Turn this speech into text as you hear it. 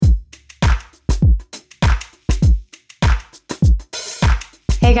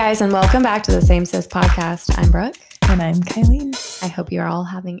Hey guys, and welcome back to the Same Sis podcast. I'm Brooke. And I'm Kylene. I hope you're all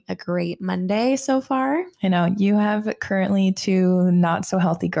having a great Monday so far. I know you have currently two not so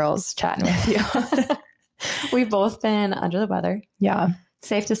healthy girls chatting with you. We've both been under the weather. Yeah.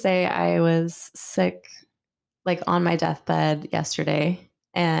 Safe to say I was sick, like on my deathbed yesterday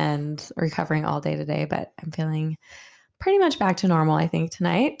and recovering all day today, but I'm feeling pretty much back to normal, I think,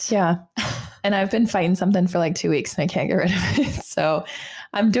 tonight. Yeah. And I've been fighting something for like 2 weeks and I can't get rid of it. So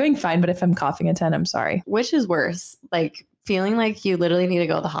I'm doing fine. But if I'm coughing a ton, I'm sorry. Which is worse? Like feeling like you literally need to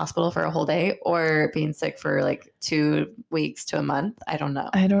go to the hospital for a whole day or being sick for like 2 weeks to a month? I don't know.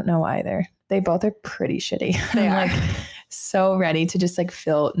 I don't know either. They both are pretty shitty. They I'm are. like so ready to just like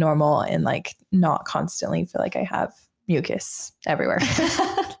feel normal and like not constantly feel like I have mucus everywhere.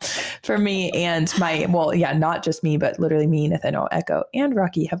 For me and not just me, but literally me, Nathaniel, Echo, and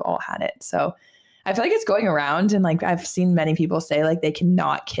Rocky have all had it. So I feel like it's going around, and like I've seen many people say like they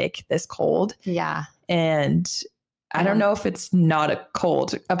cannot kick this cold. Yeah. And I don't know if it's not a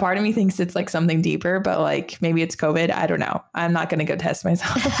cold. A part of me thinks it's like something deeper, but like maybe it's COVID. I don't know. I'm not going to go test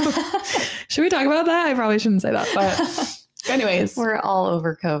myself. Should we talk about that? I probably shouldn't say that. But anyways. We're all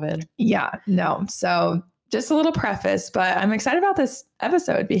over COVID. Yeah, no. So just a little preface, but I'm excited about this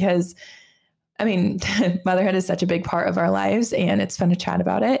episode because, I mean, motherhood is such a big part of our lives and it's fun to chat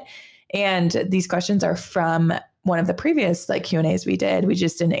about it. And these questions are from one of the previous like Q&As we did. We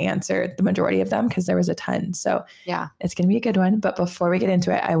just didn't answer the majority of them because there was a ton. So yeah, it's going to be a good one. But before we get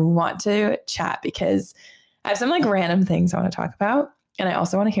into it, I want to chat because I have some like random things I want to talk about. And I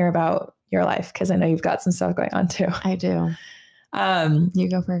also want to hear about your life because I know you've got some stuff going on too. I do. You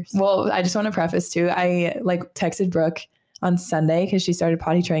go first. Well, I just want to preface too. I like texted Brooke on Sunday because she started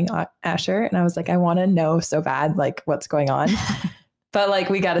potty training Asher. And I was like, I want to know so bad, like what's going on. But like,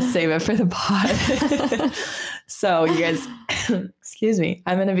 we got to save it for the pod. So you guys, excuse me,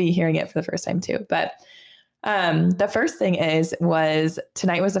 I'm going to be hearing it for the first time too. But the first thing was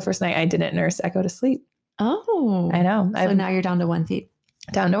tonight was the first night I didn't nurse Echo to sleep. Oh, I know. So now you're down to 1 feed.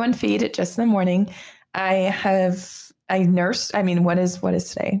 Down to 1 feed just in the morning. I nursed, I mean, what is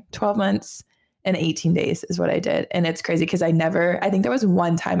today? 12 months and 18 days is what I did. And it's crazy because I think there was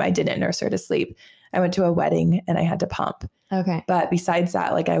one time I didn't nurse her to sleep. I went to a wedding and I had to pump. Okay. But besides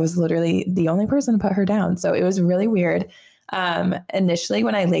that, like I was literally the only person to put her down. So it was really weird. Initially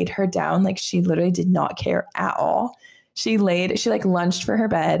when I laid her down, like she literally did not care at all. She like lunged for her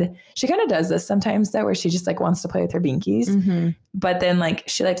bed. She kind of does this sometimes though, where she just like wants to play with her binkies. Mm-hmm. But then like,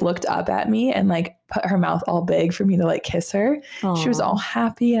 she like looked up at me and like put her mouth all big for me to like kiss her. Aww. She was all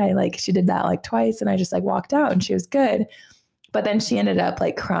happy. She did that like twice and I just like walked out and she was good. But then she ended up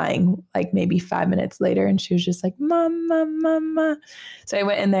like crying like maybe 5 minutes later and she was just like, mama, mama. So I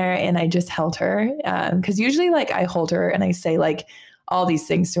went in there and I just held her. Cause usually like I hold her and I say like all these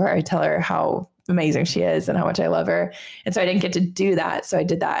things to her. I tell her how amazing she is and how much I love her. And so I didn't get to do that. So I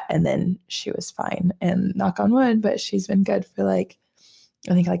did that and then she was fine and knock on wood, but she's been good for like,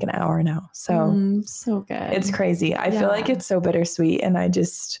 I think like an hour now. So so good. It's crazy. I feel like it's so bittersweet and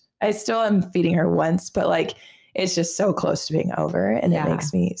I still am feeding her once, but like, it's just so close to being over and it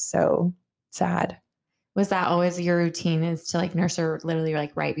makes me so sad. Was that always your routine is to like nurse her literally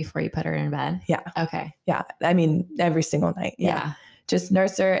like right before you put her in bed? Yeah. Okay. Yeah. I mean, every single night. Yeah. Just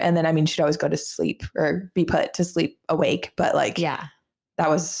nurse her. And then, I mean, she'd always go to sleep or be put to sleep awake. But like, that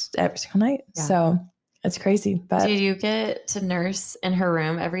was every single night. Yeah. So it's crazy. But did you get to nurse in her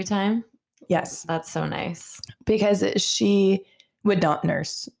room every time? Yes. That's so nice. Because she would not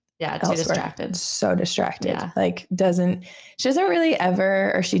nurse. Yeah, too distracted. So distracted. Yeah. Like she didn't really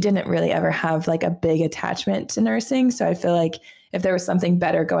ever have like a big attachment to nursing. So I feel like if there was something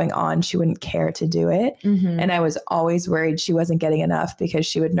better going on, she wouldn't care to do it. Mm-hmm. And I was always worried she wasn't getting enough because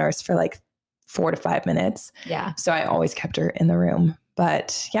she would nurse for like 4 to 5 minutes. Yeah. So I always kept her in the room.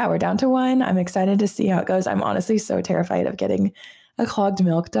 But yeah, we're down to 1. I'm excited to see how it goes. I'm honestly so terrified of getting a clogged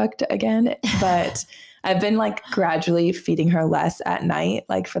milk duct again, but I've been like gradually feeding her less at night.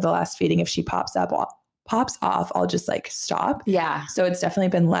 Like for the last feeding, if she pops off, I'll just like stop. Yeah. So it's definitely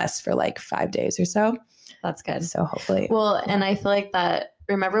been less for like 5 days or so. That's good. So hopefully. Well, and I feel like that,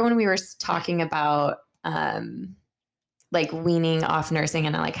 remember when we were talking about like weaning off nursing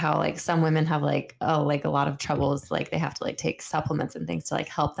and like how like some women have like a lot of troubles, like they have to like take supplements and things to like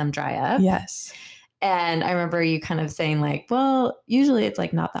help them dry up. Yes. And I remember you kind of saying like, well, usually it's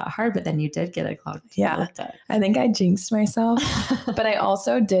like not that hard, but then you did get a clogged milk duct. I think I jinxed myself, but I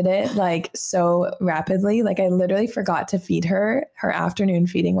also did it like so rapidly. Like I literally forgot to feed her afternoon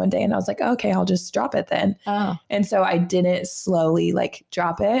feeding one day. And I was like, okay, I'll just drop it then. Oh. And so I didn't slowly like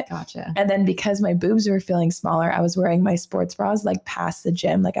drop it. Gotcha. And then because my boobs were feeling smaller, I was wearing my sports bras like past the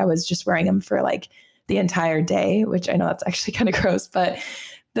gym. Like I was just wearing them for like the entire day, which I know that's actually kind of gross, but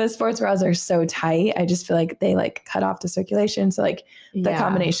the sports bras are so tight. I just feel like they like cut off the circulation. So like the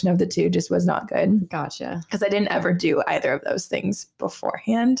combination of the two just was not good. Gotcha. Because I didn't ever do either of those things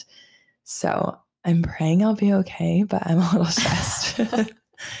beforehand. So I'm praying I'll be okay, but I'm a little stressed.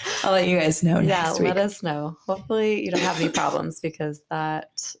 I'll let you guys know next week. Yeah, let us know. Hopefully you don't have any problems because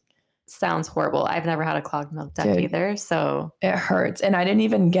that sounds horrible. I've never had a clogged milk duct either. So it hurts. And I didn't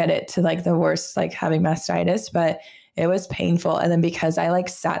even get it to like the worst, like having mastitis, but it was painful. And then because I like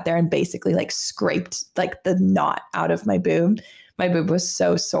sat there and basically like scraped like the knot out of my boob was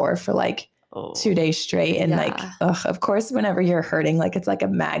so sore for like 2 days straight. And like, of course, whenever you're hurting, like it's like a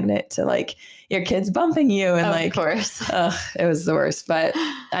magnet to like your kids bumping you. And of course, it was the worst, but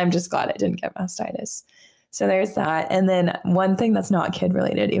I'm just glad I didn't get mastitis. So there's that. And then one thing that's not kid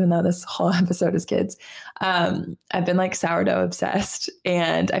related, even though this whole episode is kids, I've been like sourdough obsessed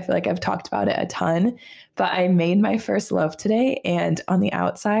and I feel like I've talked about it a ton, but I made my first loaf today and on the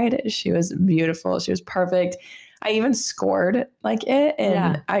outside, she was beautiful. She was perfect. I even scored like it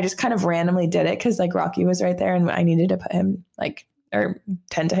and I just kind of randomly did it because like Rocky was right there and I needed to put him like, or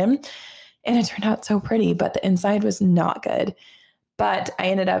tend to him. And it turned out so pretty, but the inside was not good. But I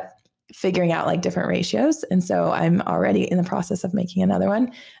ended up figuring out like different ratios. And so I'm already in the process of making another one.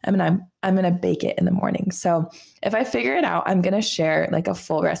 I'm going to bake it in the morning. So if I figure it out, I'm going to share like a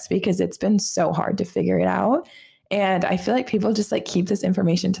full recipe because it's been so hard to figure it out. And I feel like people just like keep this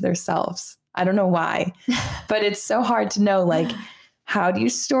information to themselves. I don't know why, but it's so hard to know, like, how do you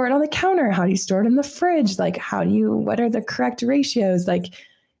store it on the counter? How do you store it in the fridge? Like, what are the correct ratios? Like,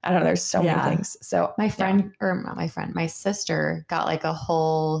 I don't know. There's so many things. So my sister got like a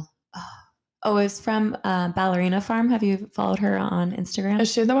whole, it's from Ballerina Farm. Have you followed her on Instagram?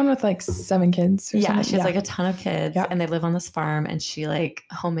 Is she the one with like 7 kids? She has like a ton of kids and they live on this farm and she like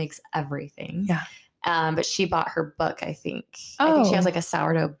home makes everything. Yeah. But she bought her book, I think. I think she has like a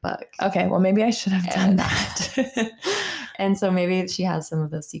sourdough book. Okay. Well, maybe I should have done that. And so maybe she has some of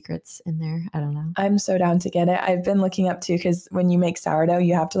those secrets in there. I don't know. I'm so down to get it. I've been looking up too, because when you make sourdough,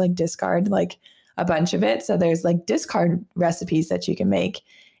 you have to like discard like a bunch of it. So there's like discard recipes that you can make.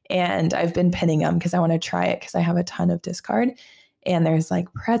 And I've been pinning them because I want to try it because I have a ton of discard. And there's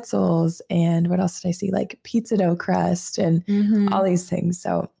like pretzels and what else did I see? Like pizza dough crust and all these things.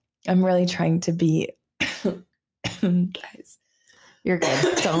 So I'm really trying to be, guys. You're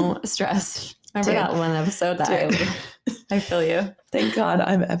good. Don't stress. Remember that one episode that I feel you. Thank God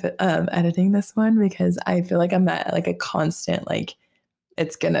I'm editing this one because I feel like I'm at like a constant, like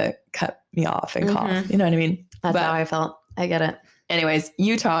it's going to cut me off and cough. You know what I mean? That's how I felt. I get it. Anyways,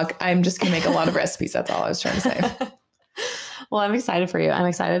 you talk. I'm just going to make a lot of recipes. That's all I was trying to say. Well, I'm excited for you. I'm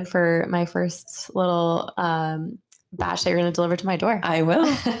excited for my first little batch that you're going to deliver to my door. I will.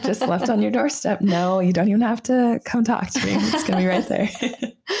 Just left on your doorstep. No, you don't even have to come talk to me. It's going to be right there.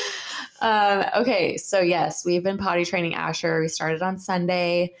 Okay. So yes, we've been potty training Asher. We started on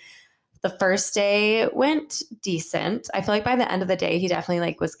Sunday. The first day went decent. I feel like by the end of the day, he definitely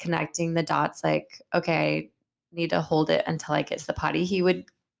like was connecting the dots. Like, okay, I need to hold it until I get to the potty.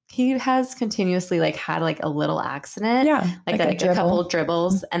 He has continuously like had like a little accident. Yeah. Like a couple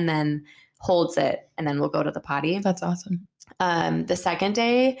dribbles and then holds it and then we'll go to the potty. That's awesome. The second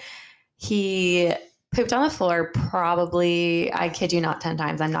day he pooped on the floor probably, I kid you not, 10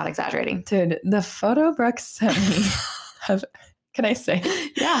 times. I'm not exaggerating. Dude, the photo Brooke sent me of, can I say?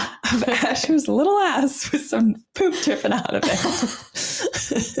 Yeah. Of Asher's little ass with some poop dripping out of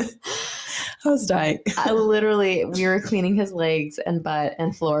it. I was dying. We were cleaning his legs and butt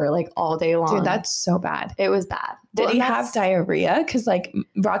and floor like all day long. Dude, that's so bad. It was bad. Did he have diarrhea? Because like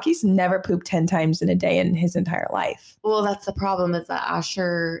Rocky's never pooped 10 times in a day in his entire life. Well, that's the problem is that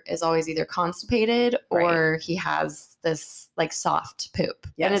Asher is always either constipated or he has this like soft poop.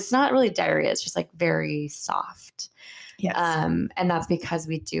 Yes. And it's not really diarrhea. It's just like very soft. Yes. And that's because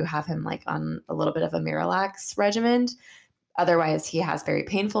we do have him like on a little bit of a Miralax regimen. Otherwise, he has very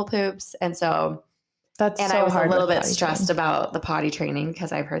painful poops. And so I was a little bit stressed about the potty training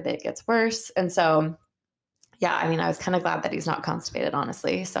because I've heard that it gets worse. And so, yeah, I mean, I was kind of glad that he's not constipated,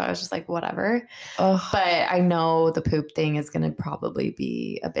 honestly. So I was just like, whatever. But I know the poop thing is going to probably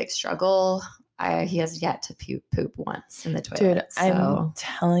be a big struggle. He has yet to poop once in the toilet. Dude, I'm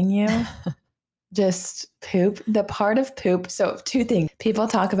telling you, just poop, the part of poop. So 2 things. People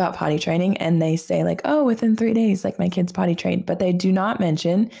talk about potty training and they say like, oh, within 3 days, like my kid's potty trained, but they do not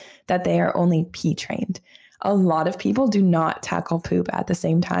mention that they are only pee trained. A lot of people do not tackle poop at the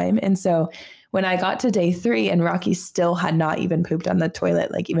same time. And so when I got to day 3 and Rocky still had not even pooped on the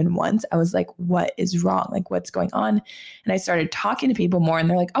toilet, like even once, I was like, what is wrong? Like, what's going on? And I started talking to people more and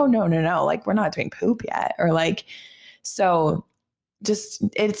they're like, oh, no, like we're not doing poop yet. Or like, so just,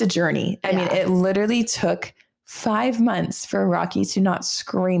 it's a journey. I mean, it literally took 5 months for Rocky to not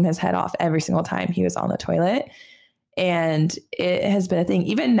scream his head off every single time he was on the toilet. And it has been a thing.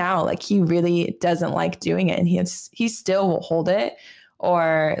 Even now, like he really doesn't like doing it. And he still will hold it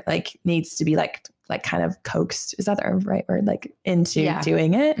or like needs to be like kind of coaxed. Is that the right word? Like into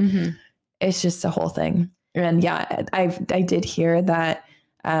doing it. Mm-hmm. It's just a whole thing. And yeah, I did hear that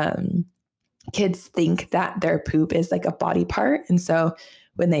kids think that their poop is like a body part. And so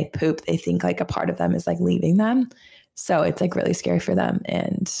when they poop, they think like a part of them is like leaving them. So it's like really scary for them.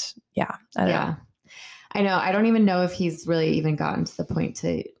 And yeah, I don't know. I know. I don't even know if he's really even gotten to the point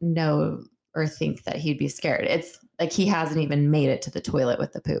to know or think that he'd be scared. It's like he hasn't even made it to the toilet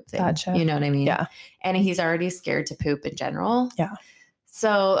with the poop thing. Gotcha. You know what I mean? Yeah. And he's already scared to poop in general. Yeah.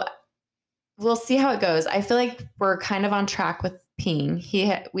 So we'll see how it goes. I feel like we're kind of on track with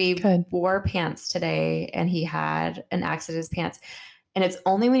peeing. We wore pants today and he had an accident in his pants. And it's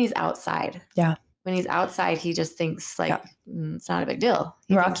only when he's outside. Yeah. When he's outside, he just thinks like it's not a big deal.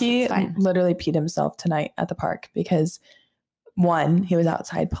 Rocky literally peed himself tonight at the park because 1, he was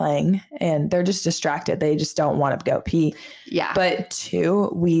outside playing and they're just distracted. They just don't want to go pee. Yeah. But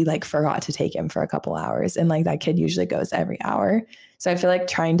 2, we like forgot to take him for a couple hours. And like that kid usually goes every hour. So I feel like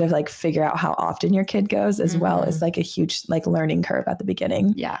trying to like figure out how often your kid goes as well is like a huge like learning curve at the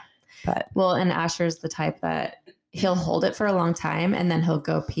beginning. Yeah. But and Asher's the type that he'll hold it for a long time and then he'll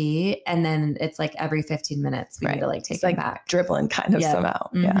go pee. And then it's like every 15 minutes we need to like take him back. Dribbling kind of some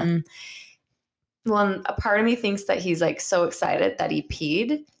out. Mm-hmm. Yeah. Well, a part of me thinks that he's like so excited that he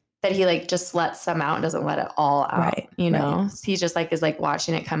peed that he like just lets some out and doesn't let it all out. Right. You know, so he just like is like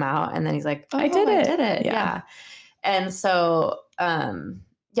watching it come out and then he's like, I did it. Yeah. And so,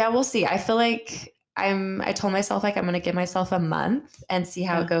 we'll see. I feel like I told myself like I'm going to give myself a month and see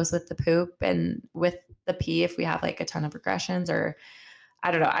how it goes with the poop and with the pee if we have like a ton of regressions or I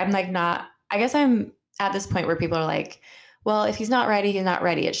don't know. I'm like I guess I'm at this point where people are like, well, if he's not ready, he's not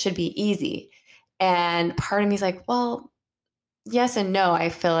ready. It should be easy. And part of me is like, well, yes and no. I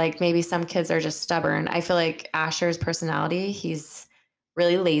feel like maybe some kids are just stubborn. I feel like Asher's personality, he's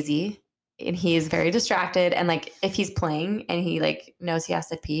really lazy and he's very distracted. And like, if he's playing and he like knows he has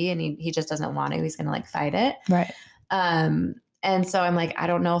to pee and he just doesn't want to, he's going to like fight it. Right. And so I'm like, I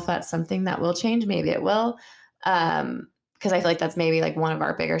don't know if that's something that will change. Maybe it will. Because I feel like that's maybe like one of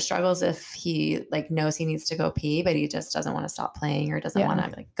our bigger struggles if he like knows he needs to go pee, but he just doesn't want to stop playing or doesn't want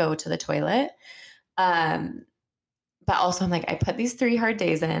to like go to the toilet. But also I'm like, I put these 3 hard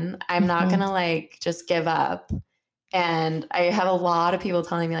days in. I'm not going to like just give up. And I have a lot of people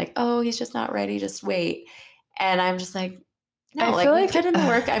telling me like, oh, he's just not ready. Just wait. And I'm just like, no, I feel like put in the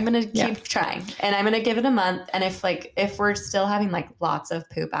work. I'm going to keep trying and I'm going to give it a month. And if we're still having like lots of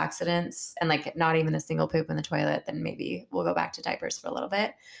poop accidents and like not even a single poop in the toilet, then maybe we'll go back to diapers for a little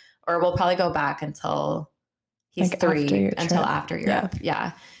bit, or we'll probably go back until he's like 3 until after Europe.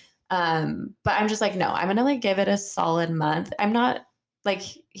 Yeah. But I'm just like, no, I'm going to like give it a solid month. I'm not like,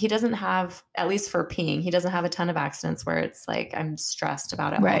 he doesn't have, at least for peeing, he doesn't have a ton of accidents where it's like, I'm stressed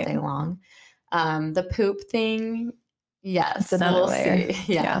about it all day long. The poop thing, yes, we'll layer.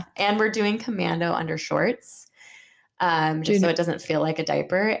 See. Yeah. And we're doing commando under shorts, just so it doesn't feel like a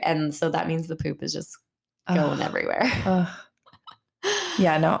diaper. And so that means the poop is just going everywhere.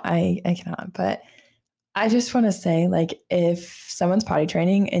 Yeah, no, I cannot. But I just want to say, like, if someone's potty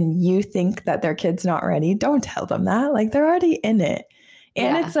training and you think that their kid's not ready, don't tell them that. Like, they're already in it.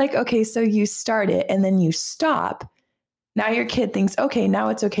 And it's like, okay, so you start it and then you stop. Now your kid thinks, okay, now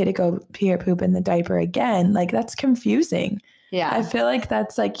it's okay to go pee or poop in the diaper again. Like, that's confusing. Yeah. I feel like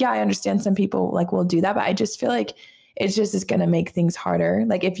that's like, yeah, I understand some people like will do that, but I just feel like it's just is going to make things harder.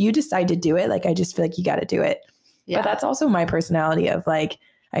 Like, if you decide to do it, like, I just feel like you got to do it. Yeah. But that's also my personality of like,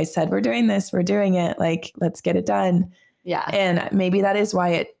 I said, we're doing this, we're doing it. Like, let's get it done. Yeah. And maybe that is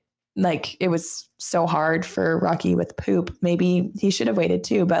why it was so hard for Rocky with poop. Maybe he should have waited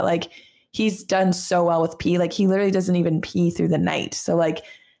too, but like, he's done so well with pee. Like, he literally doesn't even pee through the night. So like,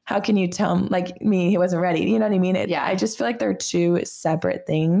 how can you tell him, like me, he wasn't ready? You know what I mean? I just feel like they're two separate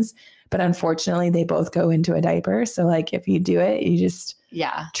things, but unfortunately they both go into a diaper. So like if you do it, you just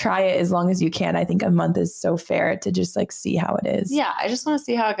try it as long as you can. I think a month is so fair to just like see how it is. Yeah. I just want to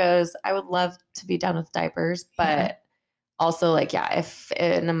see how it goes. I would love to be done with diapers, but also like, if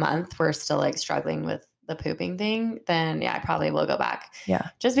in a month we're still like struggling with the pooping thing, then I probably will go back. Yeah.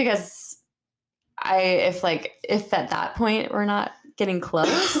 Just because if at that point we're not getting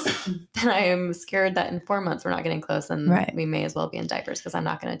close, then I am scared that in 4 months we're not getting close, and we may as well be in diapers because I'm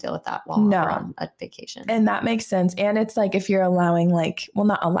not going to deal with that while we're on a vacation. And that makes sense. And it's like if you're allowing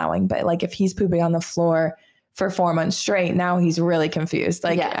not allowing, but like if he's pooping on the floor for 4 months straight, now he's really confused.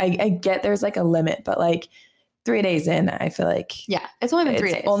 Like I get there's like a limit, but like 3 days in, I feel like it's only been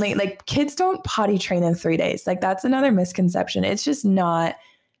 3 days. Only like kids don't potty train in 3 days. Like that's another misconception. It's just not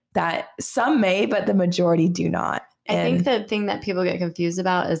that. Some may, but the majority do not. I think the thing that people get confused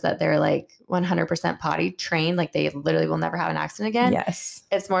about is that they're like 100% potty trained. Like they literally will never have an accident again. Yes.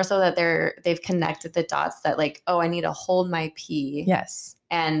 It's more so that they've connected the dots that like, oh, I need to hold my pee. Yes.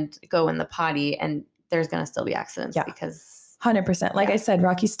 And go in the potty, and there's going to still be accidents because 100%. Like I said,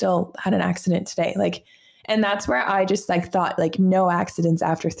 Rocky still had an accident today. Like, and that's where I just like thought like no accidents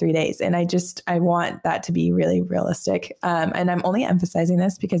after 3 days. And I want that to be really realistic. And I'm only emphasizing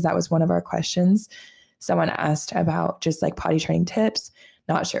this because that was one of our questions. Someone asked about just like potty training tips,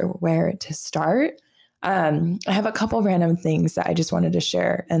 not sure where to start. I have a couple random things that I just wanted to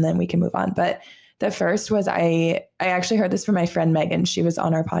share and then we can move on. But the first was I actually heard this from my friend Megan. She was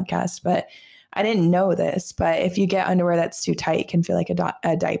on our podcast, but I didn't know this. But if you get underwear that's too tight, it can feel like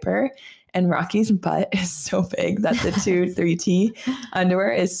a diaper. And Rocky's butt is so big that the 2-3T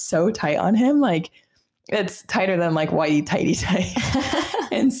underwear is so tight on him. Like it's tighter than like whitey tighty tight.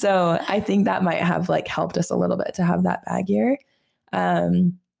 And so I think that might have like helped us a little bit to have that baggier.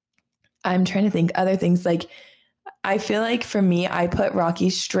 I'm trying to think other things. Like I feel like for me, I put Rocky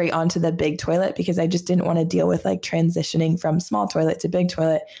straight onto the big toilet because I just didn't want to deal with like transitioning from small toilet to big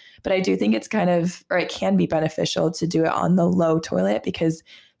toilet. But I do think it's it can be beneficial to do it on the low toilet because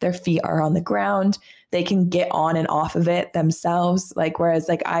their feet are on the ground. They can get on and off of it themselves. Like, whereas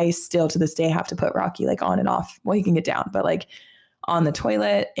like I still to this day have to put Rocky like on and off. Well, he can get down, but like on the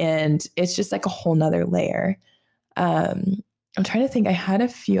toilet, and it's just like a whole nother layer. I'm trying to think. I had a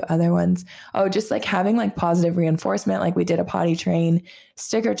few other ones. Oh, just like having like positive reinforcement. Like we did a potty train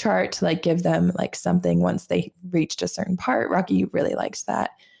sticker chart to like give them like something once they reached a certain part. Rocky really likes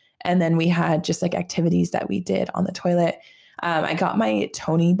that. And then we had just like activities that we did on the toilet. I got my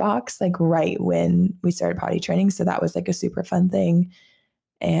Tony box like right when we started potty training. So that was like a super fun thing.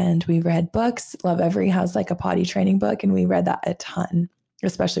 And we read books. Love Every has like a potty training book. And we read that a ton,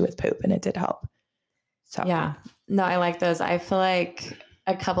 especially with poop. And it did help. So yeah, no, I like those. I feel like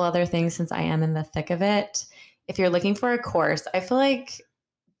a couple other things since I am in the thick of it. If you're looking for a course, I feel like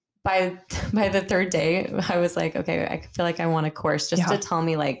by the third day, I was like, okay, I feel like I want a course just to tell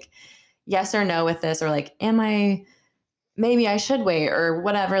me like yes or no with this, or like, maybe I should wait or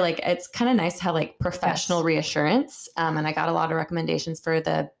whatever. Like, it's kind of nice to have like professional reassurance. And I got a lot of recommendations for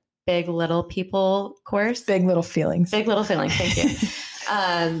the Big Little People course. Big Little Feelings. Big Little Feelings. Thank you.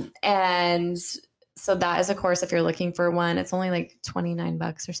 And so that is a course if you're looking for one. It's only like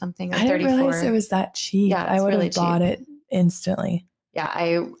 $29 or something. Or I didn't realize it was that cheap. Yeah, I would have bought it instantly. Yeah,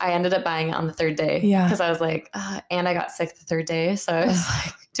 I ended up buying it on the third day. Yeah. Because I was like, and I got sick the third day. So I was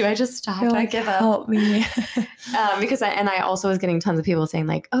like, do I just stop? Do I give up? Help me. Because I also was getting tons of people saying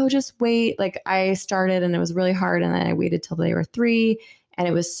like, oh, just wait. Like I started and it was really hard. And then I waited till they were 3 and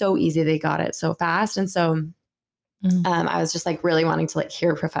it was so easy. They got it so fast. And so I was just like really wanting to like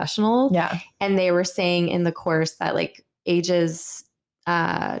hear a professional. Yeah. And they were saying in the course that like ages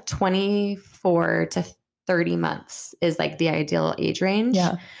 24 to 30 months is like the ideal age range.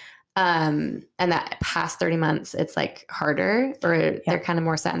 Yeah. And that past 30 months, it's like harder or they're kind of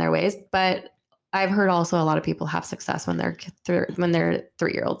more set in their ways. But I've heard also a lot of people have success when they're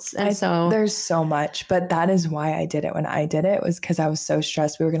 3-year-olds. And so there's so much, but that is why I did it. When I did it was because I was so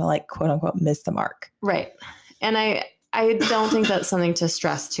stressed. We were going to like, quote unquote, miss the mark. Right. And I don't think that's something to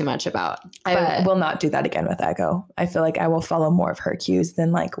stress too much about. I will not do that again with Echo. I feel like I will follow more of her cues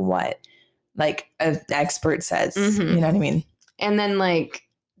than like what like an expert says. You know what I mean? And then like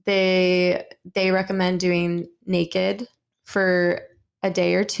they recommend doing naked for a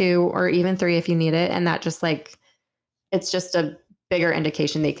day or 2 or even 3 if you need it. And that just like, it's just a bigger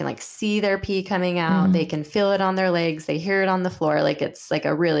indication. They can like see their pee coming out. They can feel it on their legs. They hear it on the floor. Like it's like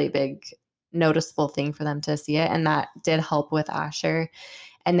a really big noticeable thing for them to see it. And that did help with Asher.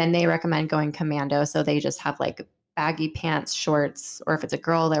 And then they recommend going commando. So they just have like baggy pants, shorts, or if it's a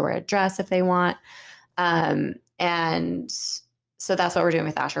girl, they wear a dress if they want. And so that's what we're doing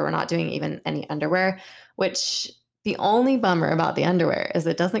with Asher. We're not doing even any underwear, which the only bummer about the underwear is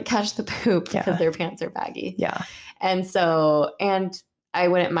it doesn't catch the poop because their pants are baggy. Yeah. And so, and I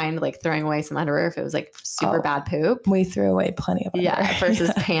wouldn't mind like throwing away some underwear if it was like super bad poop. We threw away plenty of underwear. Yeah.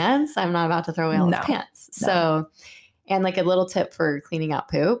 Versus pants. I'm not about to throw away all the pants. So, and like a little tip for cleaning out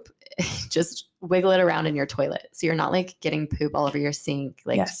poop, just wiggle it around in your toilet. So you're not like getting poop all over your sink.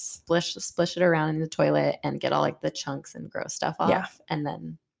 Like splish it around in the toilet and get all like the chunks and gross stuff off and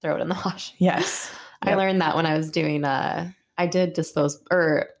then throw it in the wash. Yes. I learned that when I was doing, I did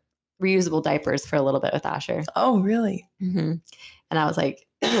reusable diapers for a little bit with Asher. Oh, really? Mm-hmm. And I was like,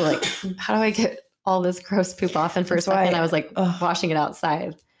 how do I get all this gross poop off? And for a second, I was like washing it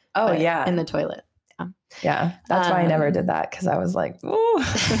outside. Oh, yeah. In the toilet. Yeah. Yeah. That's why I never did that. Cause I was like, ooh.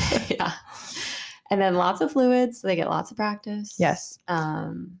 Yeah. And then lots of fluids. So they get lots of practice. Yes.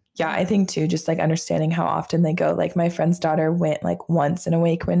 Yeah. I think too, just like understanding how often they go, like my friend's daughter went like once in a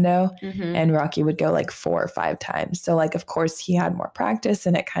wake window and Rocky would go like 4 or 5 times. So like, of course he had more practice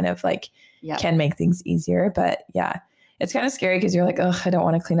and it kind of like can make things easier, but yeah. It's kind of scary because you're like, oh, I don't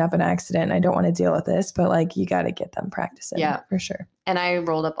want to clean up an accident and I don't want to deal with this, but like you got to get them practicing. Yeah, for sure. And I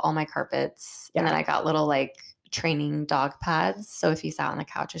rolled up all my carpets and then I got little like training dog pads. So if he sat on the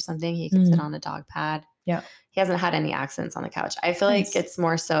couch or something, he could sit on a dog pad. Yeah. He hasn't had any accidents on the couch. I feel like it's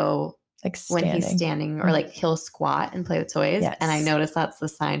more so like when he's standing or like he'll squat and play with toys. Yes. And I notice that's the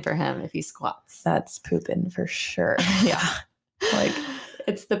sign for him if he squats. That's pooping for sure. Yeah. Like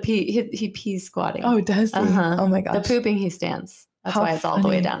it's the pee. He pees squatting. Oh, does he? Oh my gosh. The pooping, he stands. That's why it's all the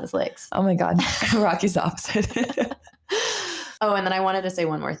way down his legs. Oh my God. Rocky's the opposite. Oh, and then I wanted to say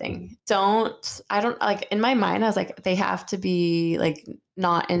one more thing. I don't like in my mind, I was like, they have to be like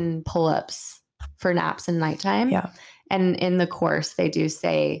not in pull-ups for naps and nighttime. Yeah. And in the course, they do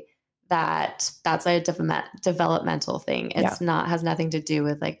say that that's a developmental thing. It's has nothing to do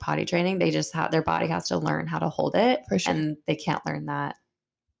with like potty training. They just their body has to learn how to hold it. For sure. And they can't learn that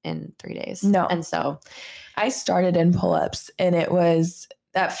in 3 days. No. And so I started in pull-ups and it was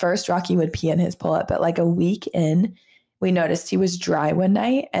at first Rocky would pee in his pull-up, but like a week in, we noticed he was dry one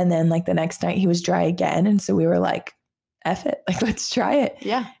night and then like the next night he was dry again. And so we were like, F it, like, let's try it.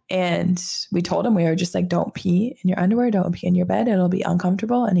 Yeah. And we told him, we were just like, don't pee in your underwear, don't pee in your bed. It'll be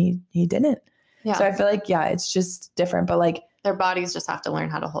uncomfortable. And he didn't. Yeah. So I feel like, it's just different, but like their bodies just have to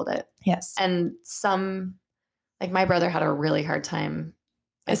learn how to hold it. Yes. And like my brother had a really hard time.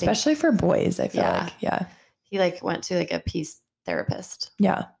 Especially for boys, I feel like. Yeah. He like went to like a peace therapist.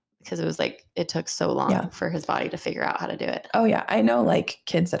 Yeah. Because it was like, it took so long for his body to figure out how to do it. Oh yeah. I know like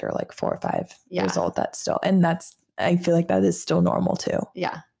kids that are like 4 or 5 years old, that's still, and I feel like that is still normal too.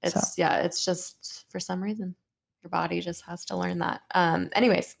 Yeah. It's just for some reason your body just has to learn that.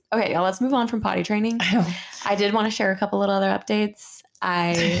 Anyways. Okay. Let's move on from potty training. I did want to share a couple little other updates.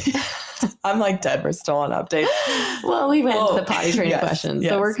 I'm like dead. We're still on updates. Well, we went to the potty training questions,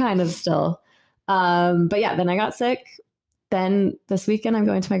 so we're kind of still. But yeah, then I got sick. Then this weekend I'm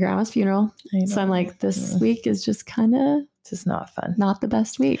going to my grandma's funeral. So I'm like, this week is just kind of just not fun. Not the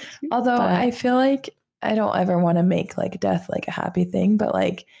best week. Although I feel like I don't ever want to make like death like a happy thing, but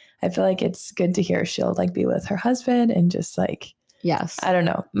like I feel like it's good to hear she'll like be with her husband and just like. Yes. I don't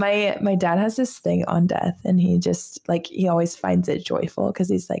know. My dad has this thing on death and he just like, he always finds it joyful because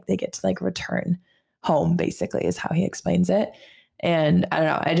he's like, they get to like return home basically is how he explains it. And I don't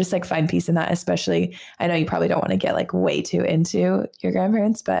know. I just like find peace in that, especially I know you probably don't want to get like way too into your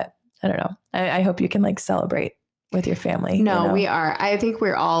grandparents, but I don't know. I hope you can like celebrate with your family. No, we are. I think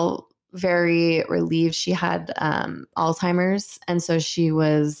we're all very relieved. She had Alzheimer's. And so she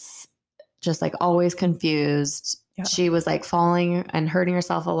was just like always confused. Yeah. She was like falling and hurting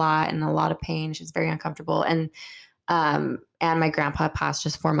herself a lot and a lot of pain. She was very uncomfortable. And my grandpa passed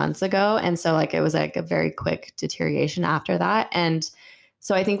just 4 months ago. And so like, it was like a very quick deterioration after that. And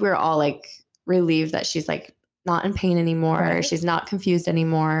so I think we were all like relieved that she's like not in pain anymore. Right. She's not confused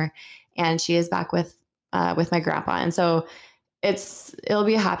anymore. And she is back with my grandpa. And so it'll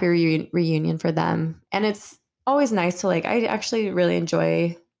be a happy reunion for them. And it's always nice to like, I actually really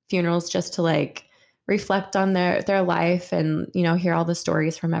enjoy funerals just to like reflect on their life and, hear all the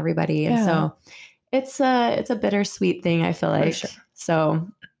stories from everybody. And so it's a bittersweet thing, I feel like. For sure. So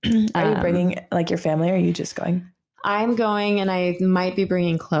are you bringing like your family or are you just going? I'm going and I might be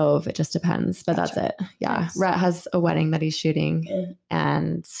bringing Clove. It just depends, but That's it. Yeah. Nice. Rhett has a wedding that he's shooting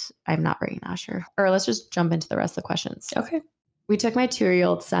and I'm not bringing Asher. Or let's just jump into the rest of the questions. Okay. We took my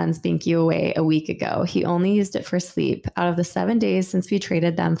 2-year-old son's binky away a week ago. He only used it for sleep. Out of the 7 days since we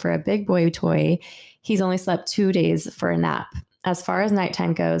traded them for a big boy toy, he's only slept 2 days for a nap. As far as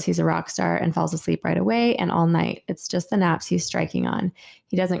nighttime goes, he's a rock star and falls asleep right away and all night. It's just the naps he's striking on.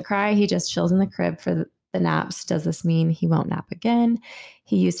 He doesn't cry. He just chills in the crib for the naps. Does this mean he won't nap again?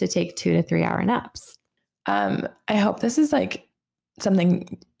 He used to take 2 to 3 hour naps. I hope this is like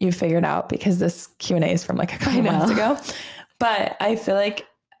something you figured out, because this Q&A is from like a couple months ago. But I feel like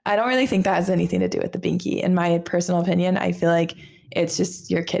I don't really think that has anything to do with the binky. In my personal opinion, I feel like it's just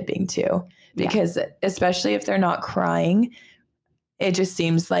your kid being 2, because especially if they're not crying, it just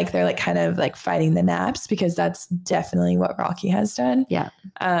seems like they're like kind of like fighting the naps, because that's definitely what Rocky has done. Yeah.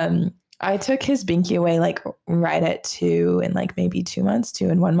 I took his binky away like right at 2 and like maybe 2 months, 2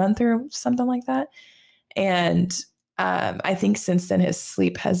 and 1 month or something like that. And I think since then his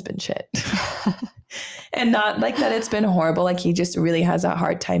sleep has been shit. And not like that it's been horrible. Like he just really has a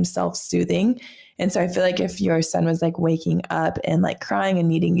hard time self-soothing. And so I feel like if your son was like waking up and like crying and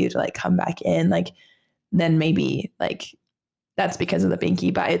needing you to like come back in, like then maybe like that's because of the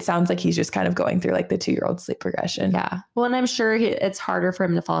binky. But it sounds like he's just kind of going through like the 2-year-old sleep progression. Yeah. Well, and I'm sure it's harder for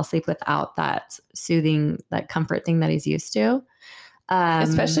him to fall asleep without that soothing, that comfort thing that he's used to.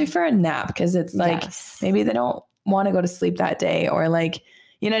 Especially for a nap, because it's like maybe they don't want to go to sleep that day, or like,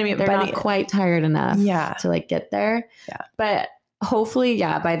 you know what I mean? They're not quite tired enough to like get there. Yeah. But hopefully,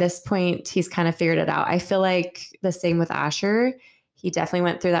 by this point, he's kind of figured it out. I feel like the same with Asher. He definitely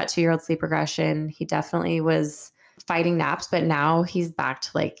went through that 2-year-old sleep regression. He definitely was fighting naps, but now he's back to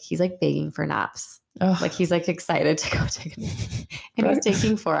like, he's like begging for naps. Ugh. Like he's like excited to go take a nap. And he's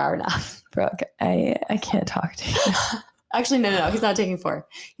taking 4-hour naps. Brooke, I can't talk to you. Actually, no. He's not taking 4.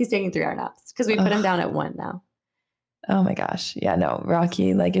 He's taking 3-hour naps because we put him down at 1 now. Oh my gosh. Yeah, no,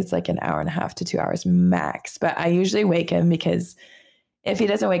 Rocky, like it's like an hour and a half to 2 hours max. But I usually wake him, because if he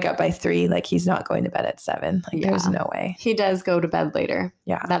doesn't wake up by 3, like he's not going to bed at 7. Like there's no way. He does go to bed later.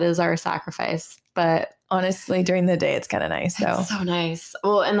 Yeah. That is our sacrifice. But honestly, during the day, it's kind of nice though. It's so nice.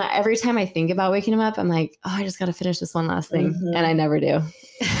 Well, and every time I think about waking him up, I'm like, oh, I just got to finish this one last thing. Mm-hmm. And I never do.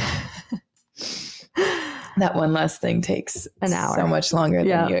 That one last thing takes an hour. So much longer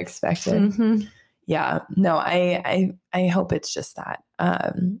than you expected. Mm-hmm. Yeah. No, I hope it's just that.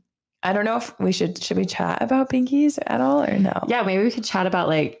 I don't know if we should we chat about binkies at all or no? Yeah, maybe we could chat about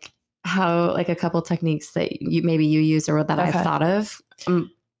like how like a couple techniques that you use or that I've thought of to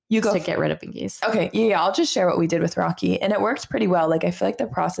get rid of binkies. Okay. Yeah. I'll just share what we did with Rocky, and it worked pretty well. Like I feel like the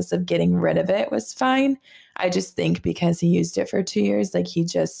process of getting rid of it was fine. I just think because he used it for 2 years, like he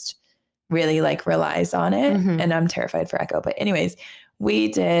just really like relies on it. Mm-hmm. And I'm terrified for Echo. But anyways, we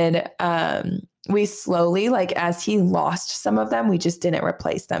did, we slowly, like as he lost some of them, we just didn't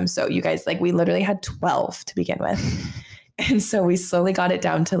replace them. So you guys, like we literally had 12 to begin with. And so we slowly got it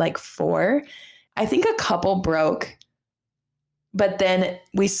down to like 4. I think a couple broke, but then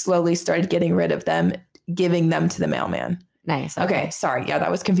we slowly started getting rid of them, giving them to the mailman. Nice. Okay. Sorry. Yeah, that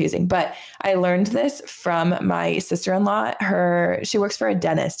was confusing. But I learned this from my sister-in-law. She works for a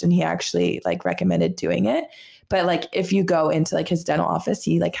dentist, and he actually like recommended doing it. But like if you go into like his dental office,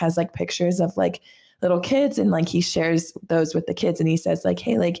 he like has like pictures of like little kids, and like he shares those with the kids, and he says like,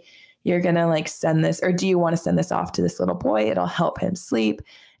 hey, like you're gonna like send this, or do you want to send this off to this little boy? It'll help him sleep.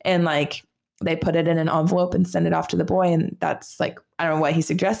 And like they put it in an envelope and send it off to the boy. And that's like, I don't know what he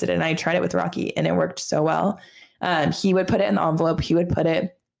suggested. And I tried it with Rocky, and it worked so well. He would put it in the envelope. He would put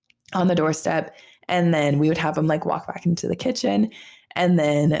it on the doorstep, and then we would have him like walk back into the kitchen, and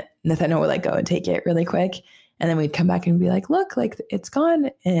then Nathaniel would like go and take it really quick. And then we'd come back and be like, look, like it's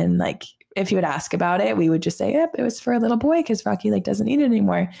gone. And like, if you would ask about it, we would just say, yep, it was for a little boy, because Rocky like doesn't need it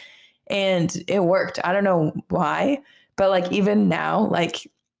anymore. And it worked. I don't know why, but like even now, like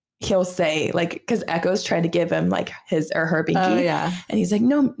he'll say like, because Echo's tried to give him like his or her binky. Oh, yeah. And he's like,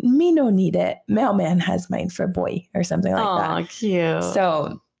 no, me no need it. Mailman has mine for boy or something like that. Oh, cute.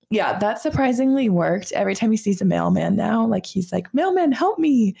 So yeah, that surprisingly worked. Every time he sees a mailman now, like he's like, mailman, help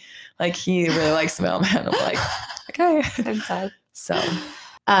me. Like he really likes the mailman. I'm like, okay. I'm sad. So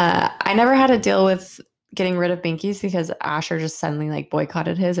I never had to deal with getting rid of binkies because Asher just suddenly like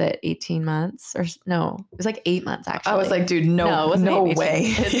boycotted his at 18 months or no, it was like 8 months actually. I was like, dude, no way.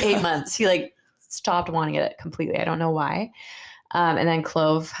 It was 8 months. He like stopped wanting it completely. I don't know why. And then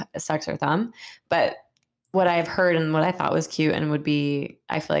Clove sucks her thumb. But what I've heard and what I thought was cute and would be,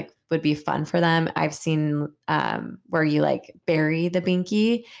 I feel like would be fun for them. I've seen where you like bury the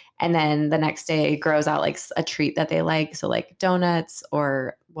binky and then the next day it grows out like a treat that they like. So like donuts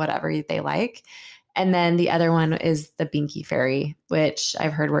or whatever they like. And then the other one is the binky fairy, which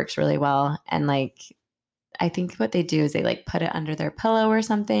I've heard works really well. And like, I think what they do is they like put it under their pillow or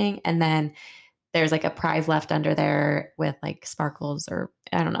something. And then there's like a prize left under there with like sparkles or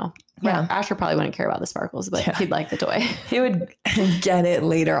I don't know. Yeah. Asher probably wouldn't care about the sparkles, but he'd like the toy. He would get it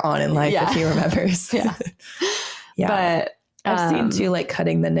later on in life if he remembers. Yeah. But I've seen too, like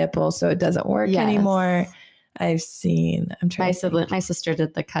cutting the nipple so it doesn't work anymore. I've seen, my sister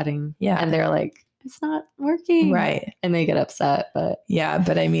did the cutting. Yeah. And they're like, it's not working. Right. And they get upset, but. Yeah.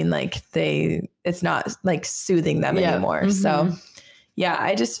 But I mean, like it's not like soothing them anymore. Mm-hmm. So yeah,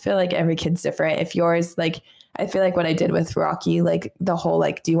 I just feel like every kid's different. If yours, like, I feel like what I did with Rocky, like the whole,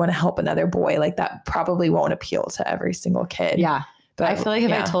 like, do you want to help another boy? Like that probably won't appeal to every single kid. Yeah. But I feel like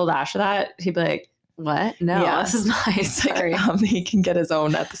if I told Asher that, he'd be like, what? No, this is nice. Sorry. He can get his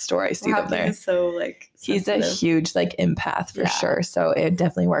own at the store. I see them there. Is so like he's a huge like empath for sure. So it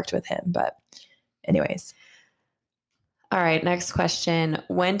definitely worked with him. But anyways. All right. Next question.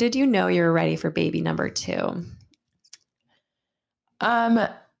 When did you know you were ready for baby number 2?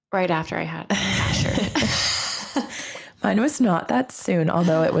 Right after I had Asher. Mine was not that soon,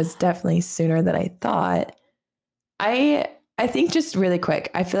 although it was definitely sooner than I thought. I think just really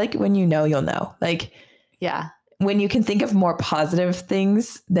quick, I feel like when you know, you'll know. Like, yeah, when you can think of more positive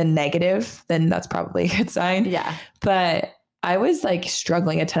things than negative, then that's probably a good sign. Yeah. But I was like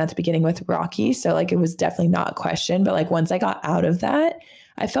struggling a ton at the beginning with Rocky. So like, it was definitely not a question. But like, once I got out of that,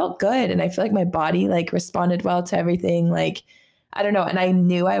 I felt good. And I feel like my body like responded well to everything. Like, I don't know. And I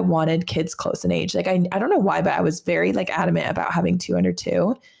knew I wanted kids close in age. Like, I don't know why, but I was very like adamant about having 2 under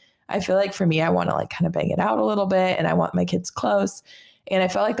 2. I feel like for me, I want to like kind of bang it out a little bit and I want my kids close. And I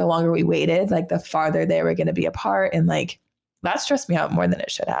felt like the longer we waited, like the farther they were going to be apart. And like, that stressed me out more than it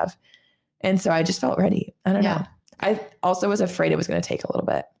should have. And so I just felt ready. I don't know. I also was afraid it was going to take a little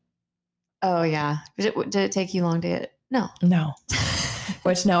bit. Oh yeah. Did it take you long to get? No.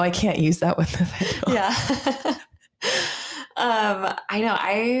 Which now I can't use that with the video. Yeah. I know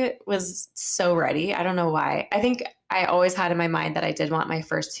I was so ready. I don't know why. I think I always had in my mind that I did want my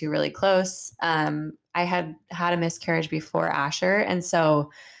first 2 really close. I had a miscarriage before Asher. And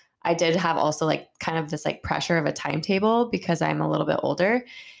so I did have also like kind of this like pressure of a timetable because I'm a little bit older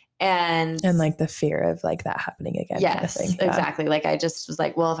and like the fear of like that happening again. Yes, kind of thing. Exactly. Like I just was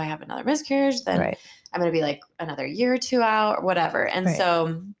like, well, if I have another miscarriage, then I'm going to be like another year or 2 out or whatever. And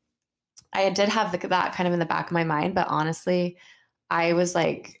so I did have that kind of in the back of my mind, but honestly, I was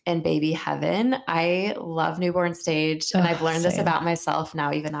like in baby heaven. I love newborn stage. And I've learned this about myself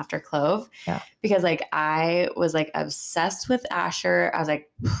now, even after Clove, because like, I was like obsessed with Asher. I was like,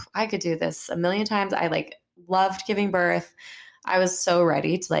 I could do this a million times. I like loved giving birth. I was so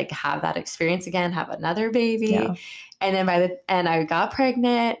ready to like have that experience again, have another baby. Yeah. And then I got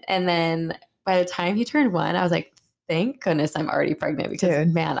pregnant. And then by the time he turned 1, I was like, thank goodness I'm already pregnant because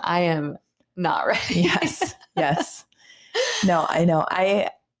man, I am not ready. Yes. No, I know.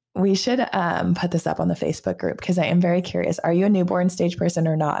 We should put this up on the Facebook group because I am very curious. Are you a newborn stage person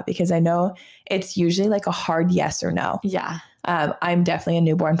or not? Because I know it's usually like a hard yes or no. Yeah. I'm definitely a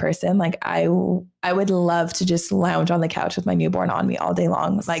newborn person. Like I would love to just lounge on the couch with my newborn on me all day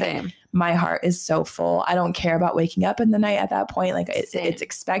long. Like my heart is so full. I don't care about waking up in the night at that point. Like it's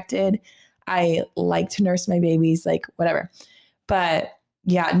expected. I like to nurse my babies, like whatever. But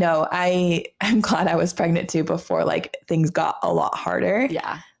yeah, no, I'm glad I was pregnant too before like things got a lot harder.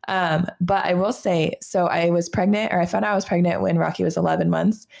 Yeah. But I will say, so I found out I was pregnant when Rocky was 11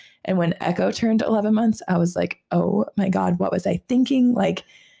 months. And when Echo turned 11 months, I was like, oh my God, what was I thinking? Like,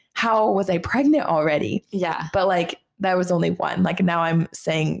 how was I pregnant already? Yeah. But like, that was only 1. Like now I'm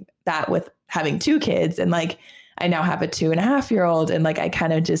saying that with having 2 kids and like, I now have a 2.5-year-old and like, I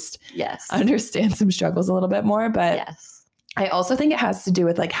kind of just understand some struggles a little bit more, but I also think it has to do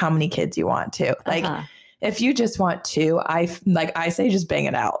with like how many kids you want to. Like if you just want 2, I say just bang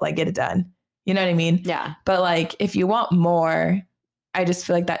it out, like get it done. You know what I mean? Yeah. But like if you want more, I just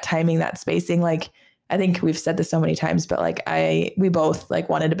feel like that timing, that spacing, like I think we've said this so many times, but like we both like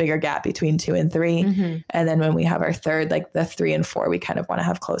wanted a bigger gap between 2 and 3. Mm-hmm. And then when we have our third, like the 3 and 4, we kind of want to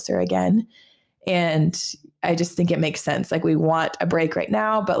have closer again. And I just think it makes sense. Like we want a break right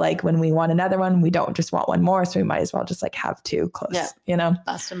now, but like when we want another one, we don't just want one more. So we might as well just like have 2 close, you know,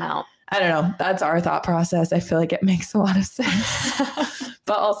 bust them out. I don't know. That's our thought process. I feel like it makes a lot of sense,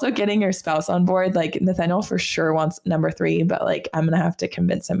 but also getting your spouse on board. Like Nathaniel for sure wants number 3, but like, I'm going to have to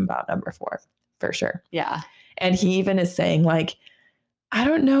convince him about number 4 for sure. Yeah. And he even is saying like, I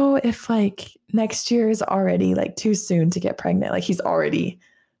don't know if like next year is already like too soon to get pregnant. Like he's already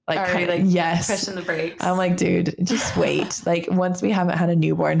yes, pushing the brakes. I'm like, dude, just wait. Like once we haven't had a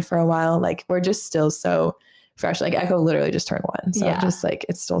newborn for a while, like we're just still so fresh. Like Echo literally just turned 1. So just like,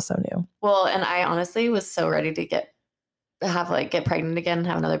 it's still so new. Well, and I honestly was so ready to get pregnant again and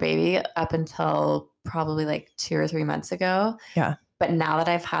have another baby up until probably like 2 or 3 months ago. Yeah. But now that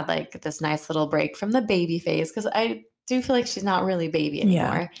I've had like this nice little break from the baby phase, because I do feel like she's not really baby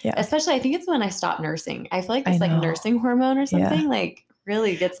anymore. Yeah. Especially, I think it's when I stopped nursing. I feel like this like nursing hormone or something like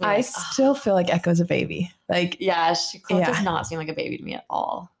really gets me. I still feel like Echo's a baby. Like, Chloe does not seem like a baby to me at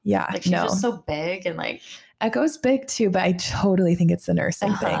all. Yeah. Like she's just so big and like. Echo's big too, but I totally think it's the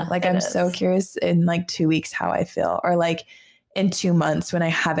nursing thing. Like I'm so curious in like 2 weeks how I feel, or like in 2 months when I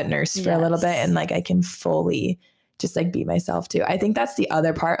haven't nursed for a little bit and like I can fully just like be myself too. I think that's the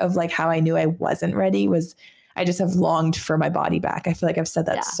other part of like how I knew I wasn't ready was I just have longed for my body back. I feel like I've said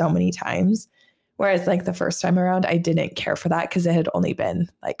that so many times. Whereas like the first time around, I didn't care for that because it had only been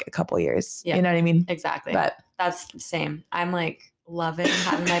like a couple years. You know what I mean? Exactly. But that's the same. I'm like loving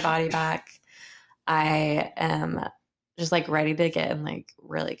having my body back. I am just like ready to get in like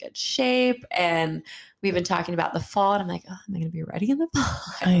really good shape. And we've been talking about the fall and I'm like, oh, am I going to be ready in the fall?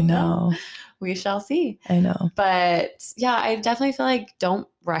 I know. We shall see. I know. But yeah, I definitely feel like don't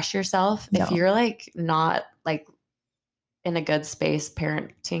rush yourself. If you're like not like in a good space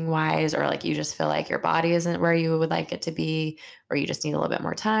parenting wise, or like you just feel like your body isn't where you would like it to be, or you just need a little bit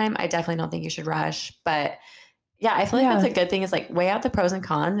more time, I definitely don't think you should rush. But yeah, I feel like that's a good thing is like weigh out the pros and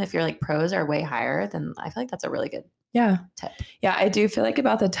cons. If your like pros are way higher, then I feel like that's a really good tip. Yeah, I do feel like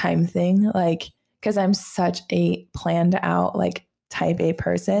about the time thing, like, because I'm such a planned out, like type A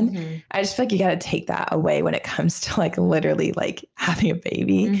person, I just feel like you got to take that away when it comes to like literally like having a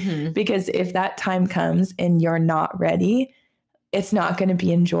baby. Because if that time comes and you're not ready, it's not going to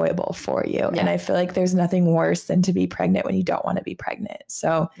be enjoyable for you. And I feel like there's nothing worse than to be pregnant when you don't want to be pregnant.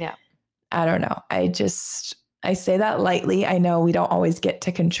 So I don't know. I say that lightly. I know we don't always get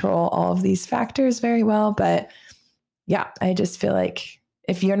to control all of these factors very well, but yeah, I just feel like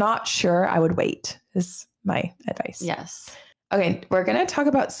if you're not sure, I would wait is my advice. Yes. Okay. We're going to talk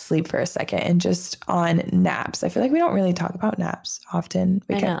about sleep for a second and just on naps. I feel like we don't really talk about naps often.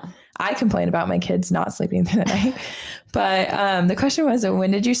 I complain about my kids not sleeping through the night, but the question was,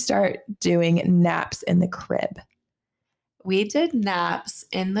 when did you start doing naps in the crib? We did naps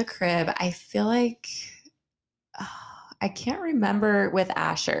in the crib. I feel like I can't remember with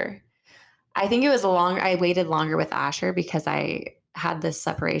Asher. I think it was I waited longer with Asher because I had this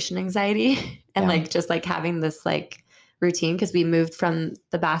separation anxiety and like just like having this like routine because we moved from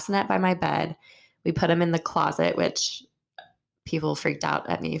the bassinet by my bed. We put him in the closet, which people freaked out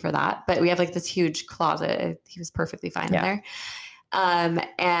at me for that. But we have like this huge closet. He was perfectly fine in there.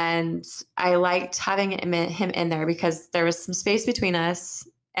 And I liked having him in there because there was some space between us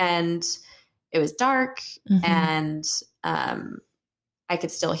and it was dark and I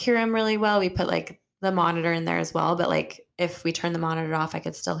could still hear him really well. We put like the monitor in there as well. But like if we turned the monitor off, I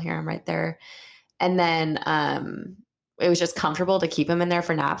could still hear him right there. And then it was just comfortable to keep him in there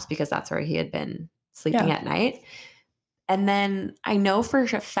for naps because that's where he had been sleeping at night. And then I know for a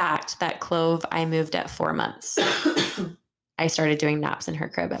fact that Clove, I moved at 4 months. I started doing naps in her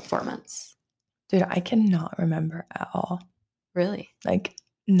crib at 4 months. Dude, I cannot remember at all. Really? Like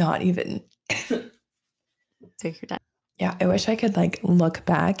not even. Take your time. Yeah, I wish I could like look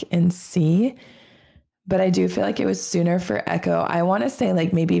back and see, but I do feel like it was sooner for Echo. I want to say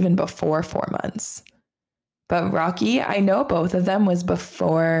like maybe even before 4 months. But Rocky, I know both of them was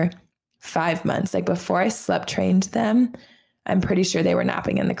before 5 months. Like before I slept trained them, I'm pretty sure they were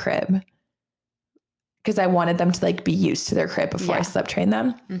napping in the crib because I wanted them to like be used to their crib before I slept trained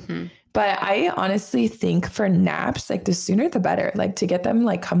them. But I honestly think for naps, like the sooner the better, like to get them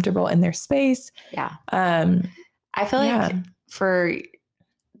like comfortable in their space. Yeah. I feel like for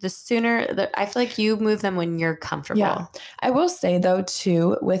the sooner I feel like you move them when you're comfortable. Yeah. I will say though,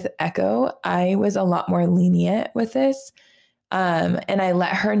 too, with Echo, I was a lot more lenient with this. And I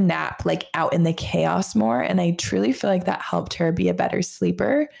let her nap like out in the chaos more. And I truly feel like that helped her be a better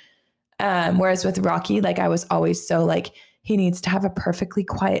sleeper. Whereas with Rocky, like I was always so like, he needs to have a perfectly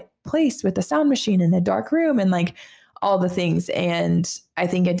quiet place with a sound machine in a dark room and like all the things. And I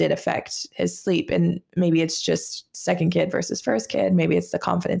think it did affect his sleep. And maybe it's just second kid versus first kid. Maybe it's the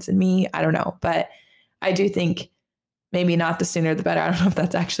confidence in me. I don't know. But I do think maybe not the sooner the better. I don't know if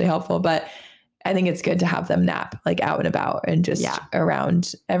that's actually helpful, but I think it's good to have them nap like out and about and just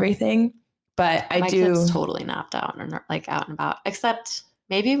around everything. But my kids totally napped out and like out and about, except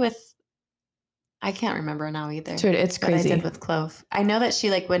maybe with, I can't remember now either. Dude, it's crazy. I did with Clove. I know that she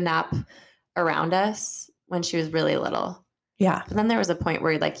like would nap around us when she was really little. Yeah. But then there was a point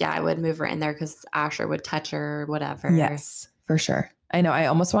where like, I would move her in there because Asher would touch her or whatever. Yes, for sure. I know. I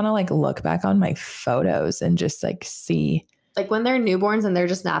almost want to like look back on my photos and just like see. Like when they're newborns and they're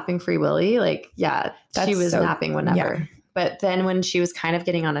just napping free willy, like, yeah, she was napping whenever. Yeah. But then when she was kind of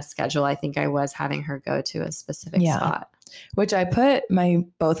getting on a schedule, I think I was having her go to a specific spot. Which I put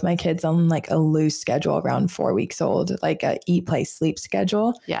both my kids on like a loose schedule around 4 weeks old, like a eat, play, sleep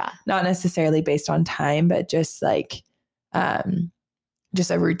schedule. Yeah. Not necessarily based on time, but just like,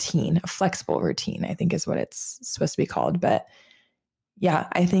 just a routine, a flexible routine, I think is what it's supposed to be called. But yeah,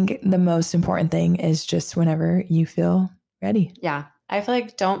 I think the most important thing is just whenever you feel ready. Yeah. I feel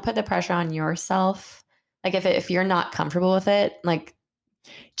like don't put the pressure on yourself. Like if you're not comfortable with it, like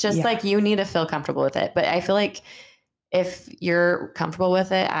just like you need to feel comfortable with it. But I feel like if you're comfortable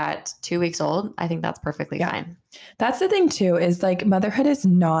with it at 2 weeks old, I think that's perfectly fine. That's the thing too, is like motherhood is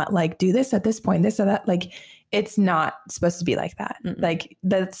not like do this at this point, this or that. Like it's not supposed to be like that. Mm-mm. Like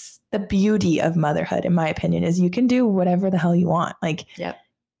that's the beauty of motherhood, in my opinion, is you can do whatever the hell you want. Like,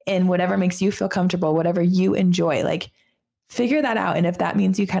 and whatever makes you feel comfortable, whatever you enjoy, like figure that out. And if that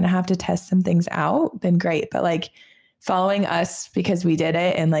means you kind of have to test some things out, then great. But like following us because we did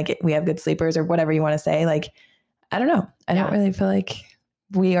it and like we have good sleepers or whatever you want to say, like, I don't know. I don't really feel like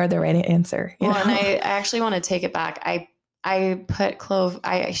we are the right answer. Well, and I actually want to take it back. I put Clove,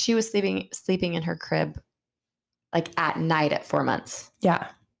 she was sleeping in her crib like at night at 4 months. Yeah.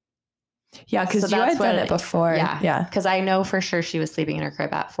 Yeah. Cause you had done it before. Yeah. Cause I know for sure she was sleeping in her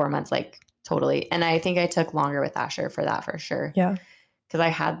crib at 4 months, like totally. And I think I took longer with Asher for that for sure. Yeah. Cause I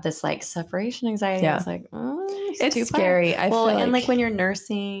had this like separation anxiety. I was like, it's scary. I feel and like when you're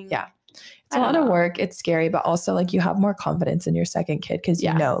nursing. Yeah. It's a lot of work. It's scary, but also like you have more confidence in your second kid because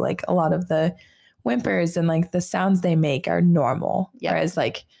you know like a lot of the whimpers and like the sounds they make are normal. Yep. Whereas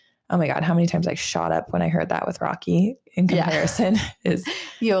like, oh my God, how many times I shot up when I heard that with Rocky in comparison is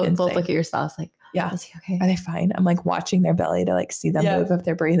you'll both look at your spouse like, is he okay? Are they fine? I'm like watching their belly to like see them move if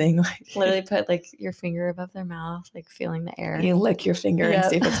they're breathing. Like literally put like your finger above their mouth, like feeling the air. You lick your finger and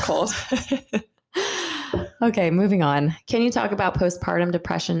see if it's cold. Okay, moving on. Can you talk about postpartum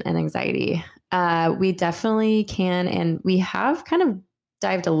depression and anxiety? We definitely can. And we have kind of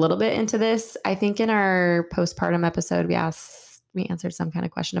dived a little bit into this. I think in our postpartum episode, we answered some kind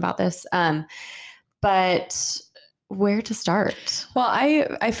of question about this. But where to start? Well,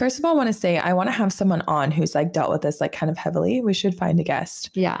 I first of all want to say, I want to have someone on who's like dealt with this like kind of heavily. We should find a guest.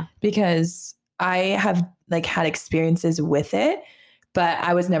 Yeah. Because I have like had experiences with it, but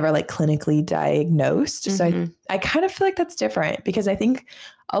I was never like clinically diagnosed. Mm-hmm. So I kind of feel like that's different because I think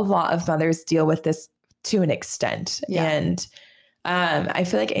a lot of mothers deal with this to an extent. Yeah. And I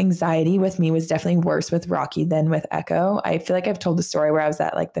feel like anxiety with me was definitely worse with Rocky than with Echo. I feel like I've told the story where I was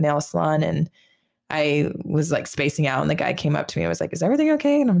at like the nail salon and I was like spacing out and the guy came up to me and was like, is everything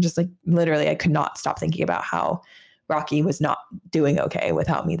okay? And I'm just like, literally, I could not stop thinking about how Rocky was not doing okay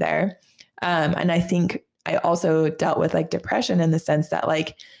without me there. And I think I also dealt with like depression in the sense that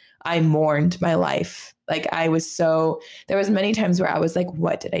like I mourned my life. Like there was many times where I was like,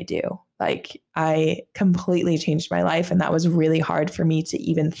 what did I do? Like I completely changed my life. And that was really hard for me to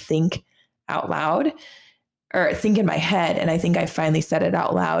even think out loud or think in my head. And I think I finally said it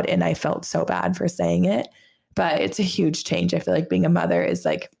out loud and I felt so bad for saying it, but it's a huge change. I feel like being a mother is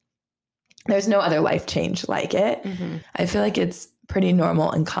like, there's no other life change like it. Mm-hmm. I feel like it's pretty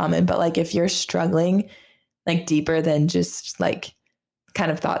normal and common, but like if you're struggling like deeper than just like kind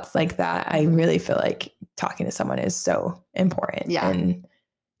of thoughts like that, I really feel like talking to someone is so important. Yeah. And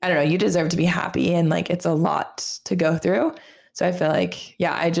I don't know, you deserve to be happy and like it's a lot to go through. So I feel like,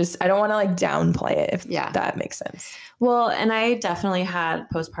 I don't want to like downplay it if that makes sense. Well, and I definitely had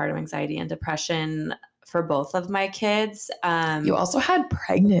postpartum anxiety and depression for both of my kids. You also had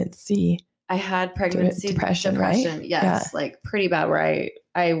pregnancy. I had pregnancy depression, right? Yes, yeah. Like pretty bad where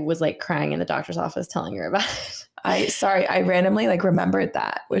I was like crying in the doctor's office telling her about it. I randomly like remembered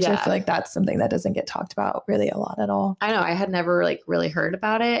that, which I feel like that's something that doesn't get talked about really a lot at all. I know. I had never like really heard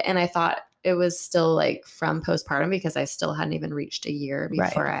about it. And I thought it was still like from postpartum because I still hadn't even reached a year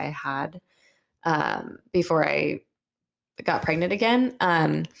before I had, before I got pregnant again.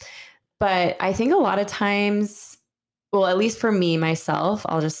 But I think a lot of times, well, at least for me, myself,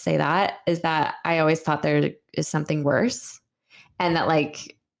 I'll just say that, is that I always thought there is something worse. And that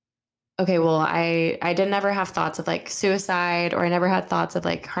like, okay, well, I didn't ever have thoughts of like suicide, or I never had thoughts of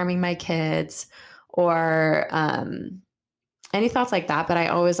like harming my kids or any thoughts like that. But I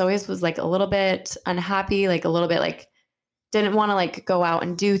always was like a little bit unhappy, like a little bit like didn't want to like go out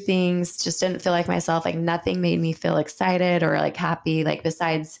and do things, just didn't feel like myself. Like nothing made me feel excited or like happy, like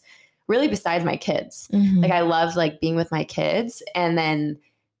besides my kids. Mm-hmm. Like I loved like being with my kids. And then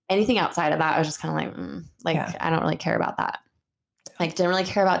anything outside of that, I was just kind of like, I don't really care about that. like didn't really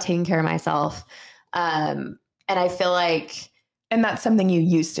care about taking care of myself. And I feel like, and that's something you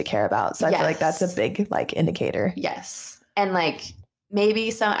used to care about. So I feel like that's a big like indicator. Yes. And like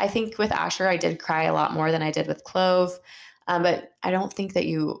maybe I think with Asher, I did cry a lot more than I did with Clove. But I don't think that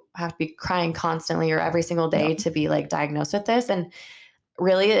you have to be crying constantly or every single day to be like diagnosed with this. And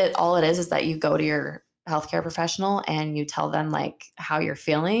really all it is that you go to your healthcare professional and you tell them like how you're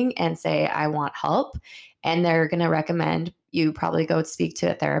feeling and say, I want help. And they're going to recommend you probably go speak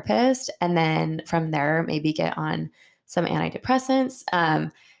to a therapist. And then from there, maybe get on some antidepressants.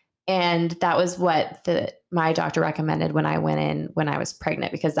 And that was what my doctor recommended when I went in when I was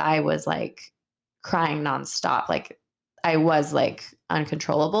pregnant, because I was like crying nonstop. Like I was like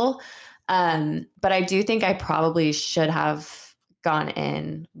uncontrollable. But I do think I probably should have gone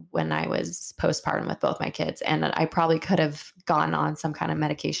in when I was postpartum with both my kids. And I probably could have gone on some kind of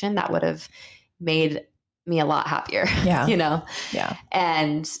medication that would have made me a lot happier, you know? Yeah.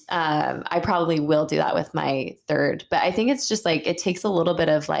 And I probably will do that with my third, but I think it's just like, it takes a little bit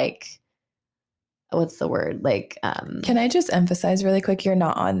of like, what's the word? Like, can I just emphasize really quick, you're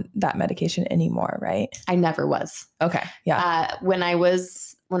not on that medication anymore, right? I never was. Okay. Yeah. When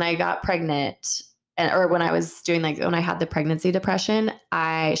I got pregnant or when I was doing like, when I had the pregnancy depression,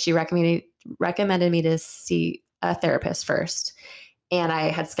 she recommended me to see a therapist first. And I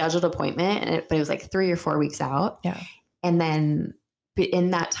had scheduled an appointment, but it was like 3 or 4 weeks out. Yeah. And then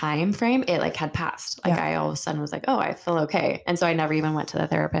in that time frame, it like had passed. Like I all of a sudden was like, oh, I feel okay. And so I never even went to the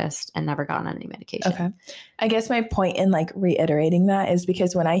therapist and never got on any medication. Okay. I guess my point in like reiterating that is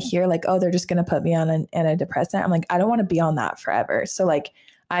because when I hear like, oh, they're just going to put me on an antidepressant, I'm like, I don't want to be on that forever. So like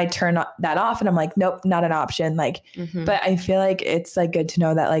I turn that off and I'm like, nope, not an option. Like, but I feel like it's like good to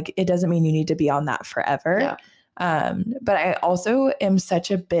know that like, it doesn't mean you need to be on that forever. Yeah. But I also am such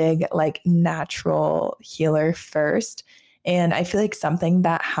a big like natural healer first. And I feel like something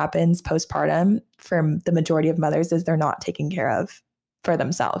that happens postpartum for the majority of mothers is they're not taken care of for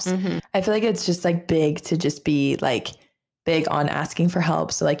themselves. I feel like it's just like big to just be like big on asking for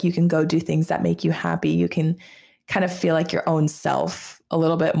help. So like you can go do things that make you happy. You can kind of feel like your own self a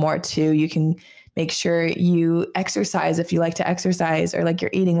little bit more too. You can make sure you exercise if you like to exercise, or like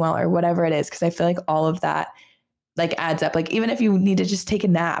you're eating well or whatever it is. Cause I feel like all of that like adds up. Like even if you need to just take a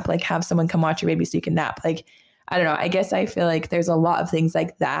nap, like have someone come watch your baby so you can nap. Like, I don't know. I guess I feel like there's a lot of things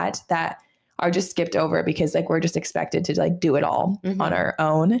like that are just skipped over because like we're just expected to like do it all on our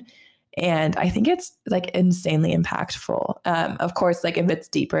own. And I think it's like insanely impactful. Of course, like if it's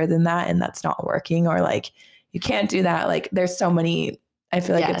deeper than that and that's not working, or like you can't do that, like there's so many, I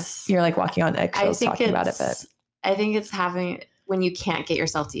feel like you're like walking on eggshells talking about it. But I think it's having when you can't get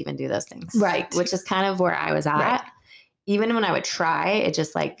yourself to even do those things. Right. Which is kind of where I was at. Right. Even when I would try, it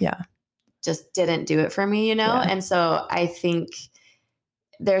just like, just didn't do it for me, you know? And so I think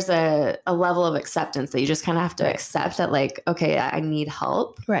there's a level of acceptance that you just kind of have to accept that like, okay, I need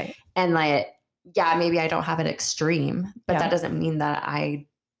help. Right. And like, maybe I don't have an extreme, but that doesn't mean that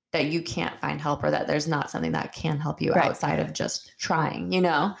that you can't find help, or that there's not something that can help you outside of just trying, you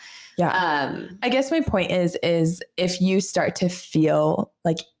know? Yeah. I guess my point is if you start to feel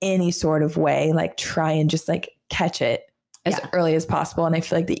like any sort of way, like try and just like catch it as early as possible. And I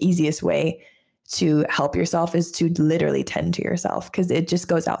feel like the easiest way to help yourself is to literally tend to yourself, because it just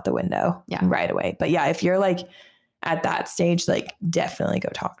goes out the window right away. But if you're like at that stage, like definitely go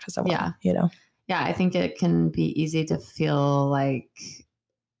talk to someone, you know? Yeah. I think it can be easy to feel like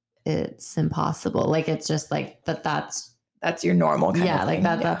it's impossible. Like, it's just like that's your normal kind of thing.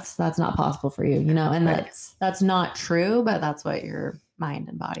 Like that's not possible for you, you know? And that's not true, but that's what your mind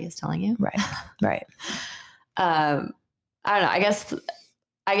and body is telling you. Right. Right. I don't know.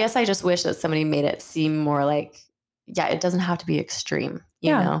 I guess I just wish that somebody made it seem more like, it doesn't have to be extreme,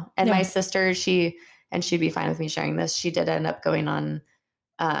 you know? And my sister, she'd be fine with me sharing this. She did end up going on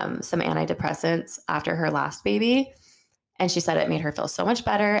some antidepressants after her last baby. And she said it made her feel so much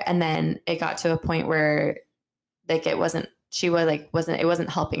better. And then it got to a point where like it wasn't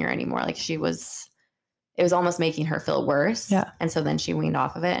helping her anymore. Like it was almost making her feel worse. Yeah. And so then she weaned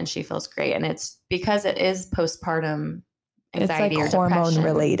off of it and she feels great. And it's because it is postpartum anxiety, it's like or hormone depression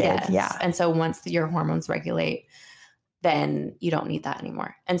related. Yes. Yeah. And so once your hormones regulate, then you don't need that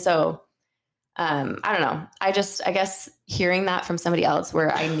anymore. And so, I don't know. I guess hearing that from somebody else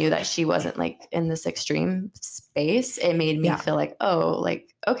where I knew that she wasn't like in this extreme space, it made me feel like, oh,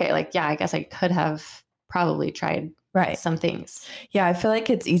 like, okay, like, I guess I could have probably tried some things. Yeah. I feel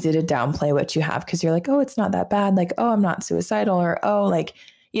like it's easy to downplay what you have, because you're like, oh, it's not that bad. Like, oh, I'm not suicidal, or, oh, like,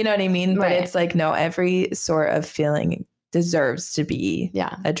 you know what I mean? But it's like, no, every sort of feeling deserves to be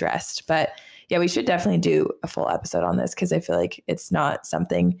addressed. But yeah, we should definitely do a full episode on this because I feel like it's not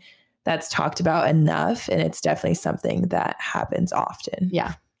something that's talked about enough. And it's definitely something that happens often.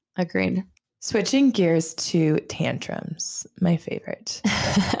 Yeah, agreed. Switching gears to tantrums, my favorite.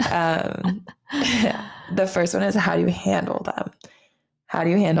 The first one is, how do you handle them? How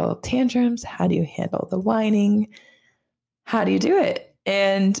do you handle tantrums? How do you handle the whining? How do you do it?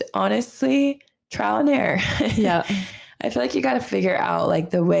 And honestly, trial and error. Yeah. I feel like you got to figure out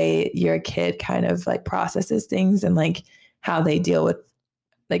like the way your kid kind of like processes things and like how they deal with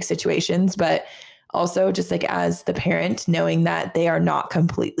like situations, but also just like as the parent, knowing that they are not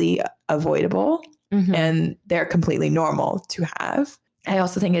completely avoidable and they're completely normal to have. I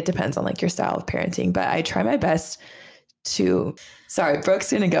also think it depends on like your style of parenting, but I try my best to, sorry,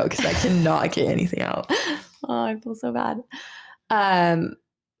 Brooke's going to go because I cannot get anything out. Oh, I feel so bad.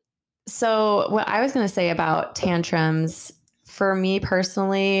 So what I was going to say about tantrums, for me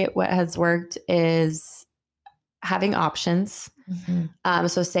personally, what has worked is having options.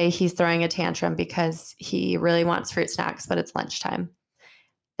 So say he's throwing a tantrum because he really wants fruit snacks, but it's lunchtime.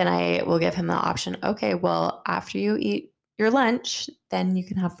 Then I will give him the option. Okay, well, after you eat your lunch, then you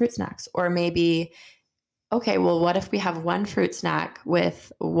can have fruit snacks. Or maybe, okay, well, what if we have one fruit snack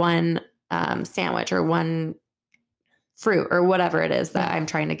with one sandwich or one fruit or whatever it is that I'm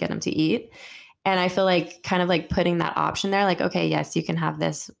trying to get him to eat. And I feel like kind of like putting that option there, like, okay, yes, you can have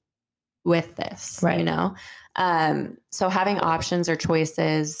this with this, you know? So having options or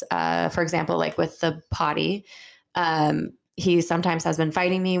choices, for example, like with the potty, he sometimes has been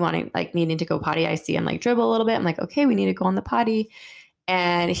fighting me, needing to go potty. I see him like dribble a little bit. I'm like, okay, we need to go on the potty.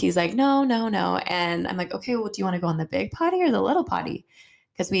 And he's like, no. And I'm like, okay, well, do you want to go on the big potty or the little potty?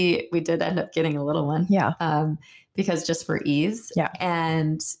 Because we did end up getting a little one. Yeah. Because just for ease. Yeah.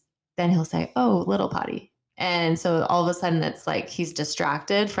 And then he'll say, oh, little potty. And so all of a sudden it's like he's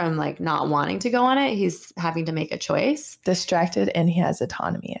distracted from like not wanting to go on it. He's having to make a choice. Distracted, and he has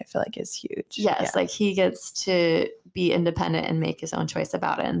autonomy, I feel like is huge. Yes. Like he gets to be independent and make his own choice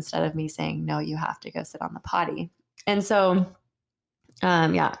about it instead of me saying, no, you have to go sit on the potty. And so,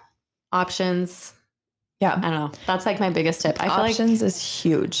 options. Yeah. I don't know. That's like my biggest tip. I feel options is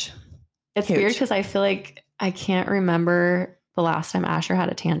huge. It's weird because I feel like I can't remember the last time Asher had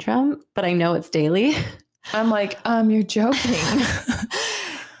a tantrum, but I know it's daily. I'm like, you're joking.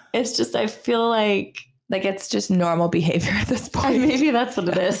 It's just, I feel like it's just normal behavior at this point. Maybe that's what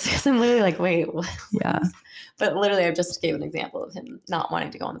it is. Because I'm literally like, wait. What? Yeah. But literally, I just gave an example of him not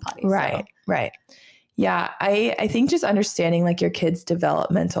wanting to go on the potty. Right. So. Right. Yeah. I think just understanding like your kid's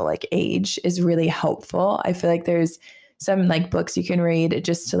developmental like age is really helpful. I feel like there's some like books you can read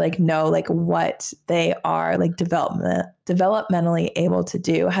just to like know like what they are like developmentally able to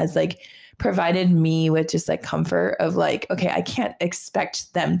do has like provided me with just like comfort of like, okay, I can't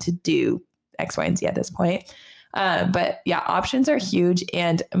expect them to do X, Y, and Z at this point. But yeah, options are huge.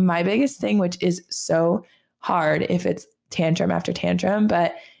 And my biggest thing, which is so hard if it's tantrum after tantrum,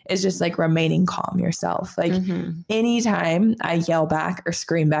 but is just like remaining calm yourself. Like anytime I yell back or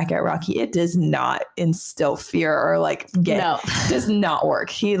scream back at Rocky, it does not instill fear or like does not work.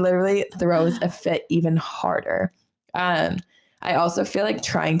 He literally throws a fit even harder. I also feel like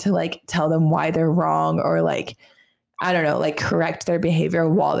trying to like tell them why they're wrong or like, I don't know, like correct their behavior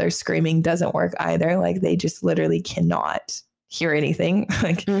while they're screaming doesn't work either. Like they just literally cannot hear anything.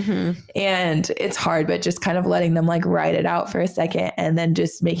 Like, and it's hard, but just kind of letting them like write it out for a second and then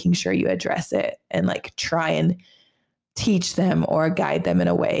just making sure you address it and like try and teach them or guide them in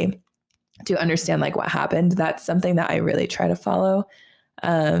a way to understand like what happened. That's something that I really try to follow.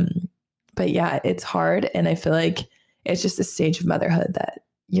 But yeah, it's hard. And I feel like it's just a stage of motherhood that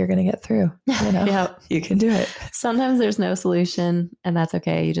you're going to get through, you know, you can do it. Sometimes there's no solution and that's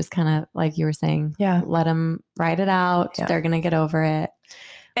okay. You just kind of, like you were saying, let them write it out. Yeah. They're going to get over it.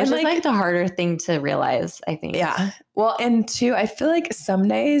 Which is like the harder thing to realize, I think. Yeah. Well, and two, I feel like some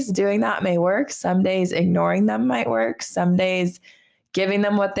days doing that may work. Some days ignoring them might work. Some days giving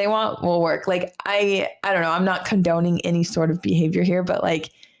them what they want will work. Like, I don't know. I'm not condoning any sort of behavior here, but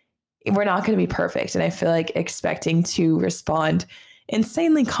like, we're not going to be perfect. And I feel like expecting to respond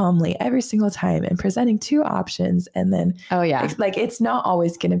insanely calmly every single time and presenting two options and then like it's not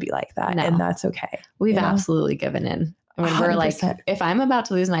always going to be like that. No. And that's okay. We've absolutely given in. When 100%. We're like, if I'm about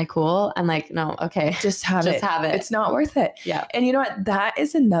to lose my cool, I'm like, no, okay, just have it. It's not worth it. Yeah. And you know what? That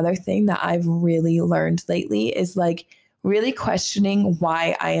is another thing that I've really learned lately is like really questioning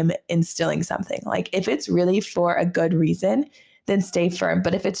why I am instilling something. Like if it's really for a good reason, then stay firm.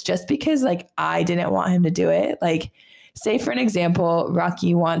 But if it's just because like I didn't want him to do it, like say for an example,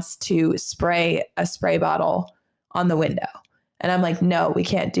 Rocky wants to spray a spray bottle on the window. And I'm like, no, we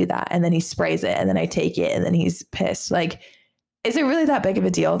can't do that. And then he sprays it and then I take it and then he's pissed. Like, is it really that big of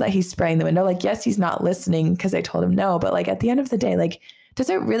a deal that he's spraying the window? Like, yes, he's not listening because I told him no, but like at the end of the day, like, does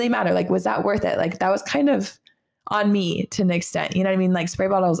it really matter? Like, was that worth it? Like, that was kind of on me to an extent. You know what I mean? Like, spray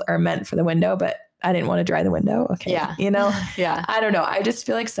bottles are meant for the window, but I didn't want to dry the window. Okay. Yeah. You know? Yeah. I don't know. I just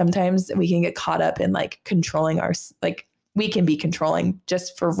feel like sometimes we can get caught up in like controlling like we can be controlling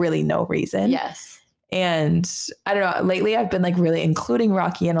just for really no reason. Yes. And I don't know, lately I've been like really including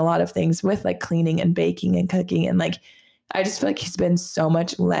Rocky in a lot of things with like cleaning and baking and cooking. And like, I just feel like he's been so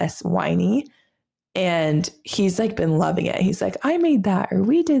much less whiny and he's like been loving it. He's like, I made that or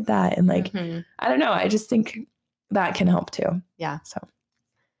we did that. And like, I don't know. I just think that can help too. Yeah. So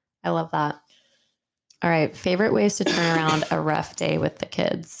I love that. All right. Favorite ways to turn around a rough day with the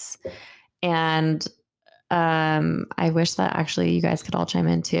kids. And I wish that actually you guys could all chime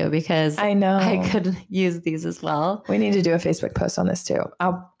in too, because I know I could use these as well. We need to do a Facebook post on this too.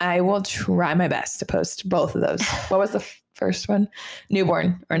 I will try my best to post both of those. What was the first one?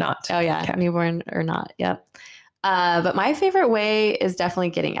 Newborn or not? Oh yeah. Okay. Newborn or not. Yep. But my favorite way is definitely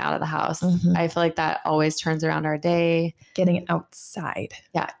getting out of the house. I feel like that always turns around our day. Getting outside.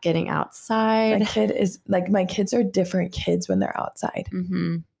 Yeah. Getting outside. My kids are different kids when they're outside.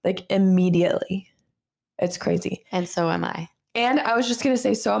 Like immediately. It's crazy. And so am I. And I was just going to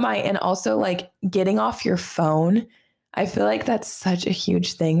say, so am I. And also like getting off your phone. I feel like that's such a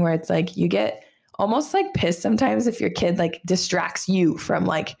huge thing where it's like you get almost like pissed sometimes if your kid like distracts you from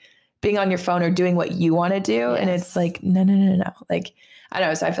like being on your phone or doing what you want to do. Yes. And it's like, no. Like, I don't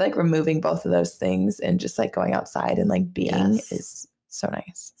know. So I feel like removing both of those things and just like going outside and like being is so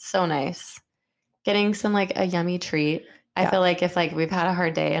nice. So nice. Getting some like a yummy treat. I feel like if like we've had a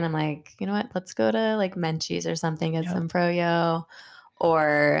hard day and I'm like, you know what, let's go to like Menchie's or something, get some froyo,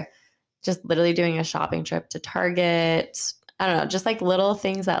 or just literally doing a shopping trip to Target. I don't know, just like little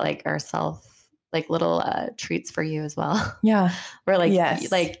things that like are little treats for you as well. Yeah. Where like,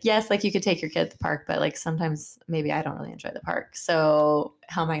 yes, like you could take your kid to the park, but like sometimes maybe I don't really enjoy the park. So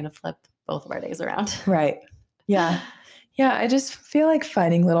how am I going to flip both of our days around? Right. Yeah. Yeah. I just feel like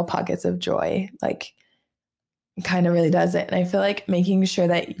finding little pockets of joy, like kind of really does it. And I feel like making sure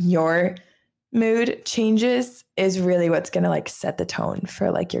that your mood changes is really what's going to like set the tone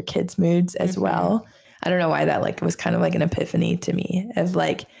for like your kids' moods as well. I don't know why that like was kind of like an epiphany to me of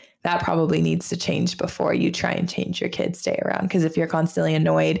like, that probably needs to change before you try and change your kids' day around. Because if you're constantly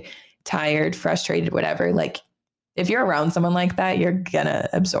annoyed, tired, frustrated, whatever, like if you're around someone like that, you're going to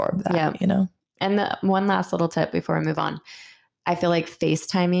absorb that, you know? And the one last little tip before we move on, I feel like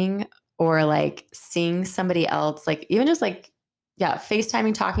FaceTiming or like seeing somebody else, like even just like,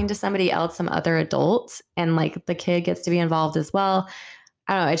 FaceTiming, talking to somebody else, some other adult, and like the kid gets to be involved as well.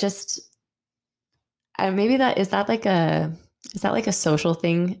 I don't know. It just, maybe is that like a social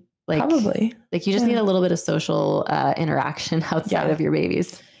thing? Like, probably. Like you just need a little bit of social interaction outside of your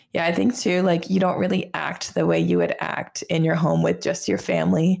babies. Yeah, I think too, like you don't really act the way you would act in your home with just your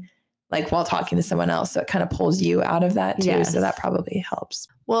family, like while talking to someone else. So it kind of pulls you out of that too. Yes. So that probably helps.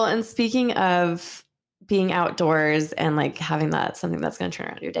 Well, and speaking of being outdoors and like having that something that's going to turn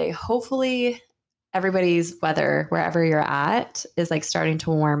around your day, hopefully everybody's weather, wherever you're at, is like starting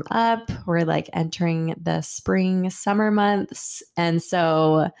to warm up. We're like entering the spring, summer months. And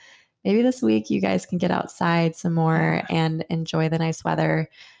so maybe this week you guys can get outside some more and enjoy the nice weather.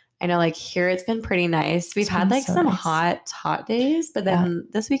 I know like here it's been pretty nice. We've had like some hot days, but then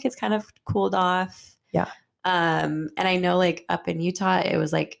this week it's kind of cooled off. Yeah. And I know like up in Utah, it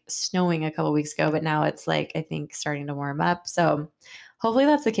was like snowing a couple weeks ago, but now it's like, I think starting to warm up. So hopefully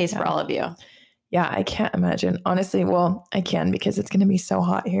that's the case for all of you. Yeah. I can't imagine, honestly. Well, I can, because it's going to be so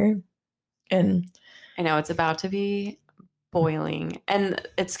hot here. And I know it's about to be boiling, and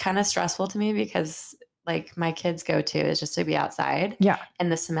it's kind of stressful to me because like my kids' go-to is just to be outside. Yeah.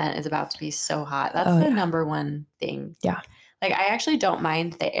 And the cement is about to be so hot. That's the number one thing. Yeah. Like I actually don't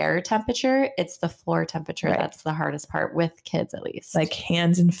mind the air temperature. It's the floor temperature that's the hardest part with kids, at least. Like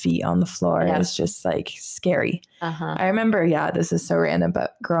hands and feet on the floor is just like scary. I remember, this is so random,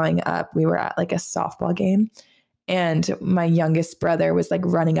 but growing up, we were at like a softball game and my youngest brother was like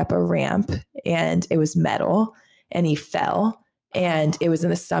running up a ramp and it was metal and he fell. And it was in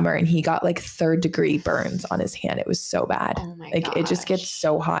the summer and he got like 3rd-degree burns on his hand. It was so bad. Oh my gosh. It just gets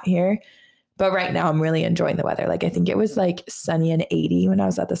so hot here. But right now I'm really enjoying the weather. Like I think it was like sunny and 80 when I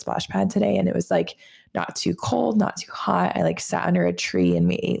was at the splash pad today. And it was like not too cold, not too hot. I like sat under a tree and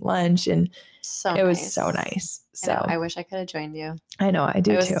we ate lunch and it was so nice. So I wish I could have joined you. I know, I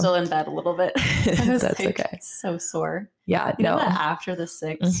do too. I was still in bed a little bit. That's okay. So sore. Yeah. You know that after the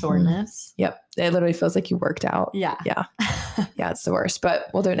sick soreness? Yep. It literally feels like you worked out. Yeah. Yeah. Yeah. It's the worst, but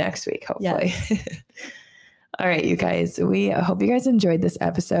we'll do it next week, hopefully. Yes. All right, you guys, we hope you guys enjoyed this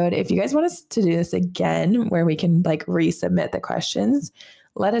episode. If you guys want us to do this again, where we can like resubmit the questions,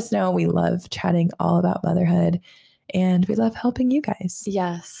 let us know. We love chatting all about motherhood and we love helping you guys.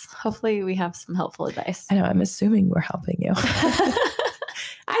 Yes. Hopefully we have some helpful advice. I know. I'm assuming we're helping you.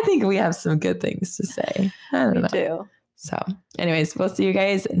 I think we have some good things to say. I don't know. We do. So anyways, we'll see you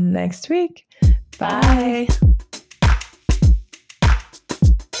guys next week. Bye.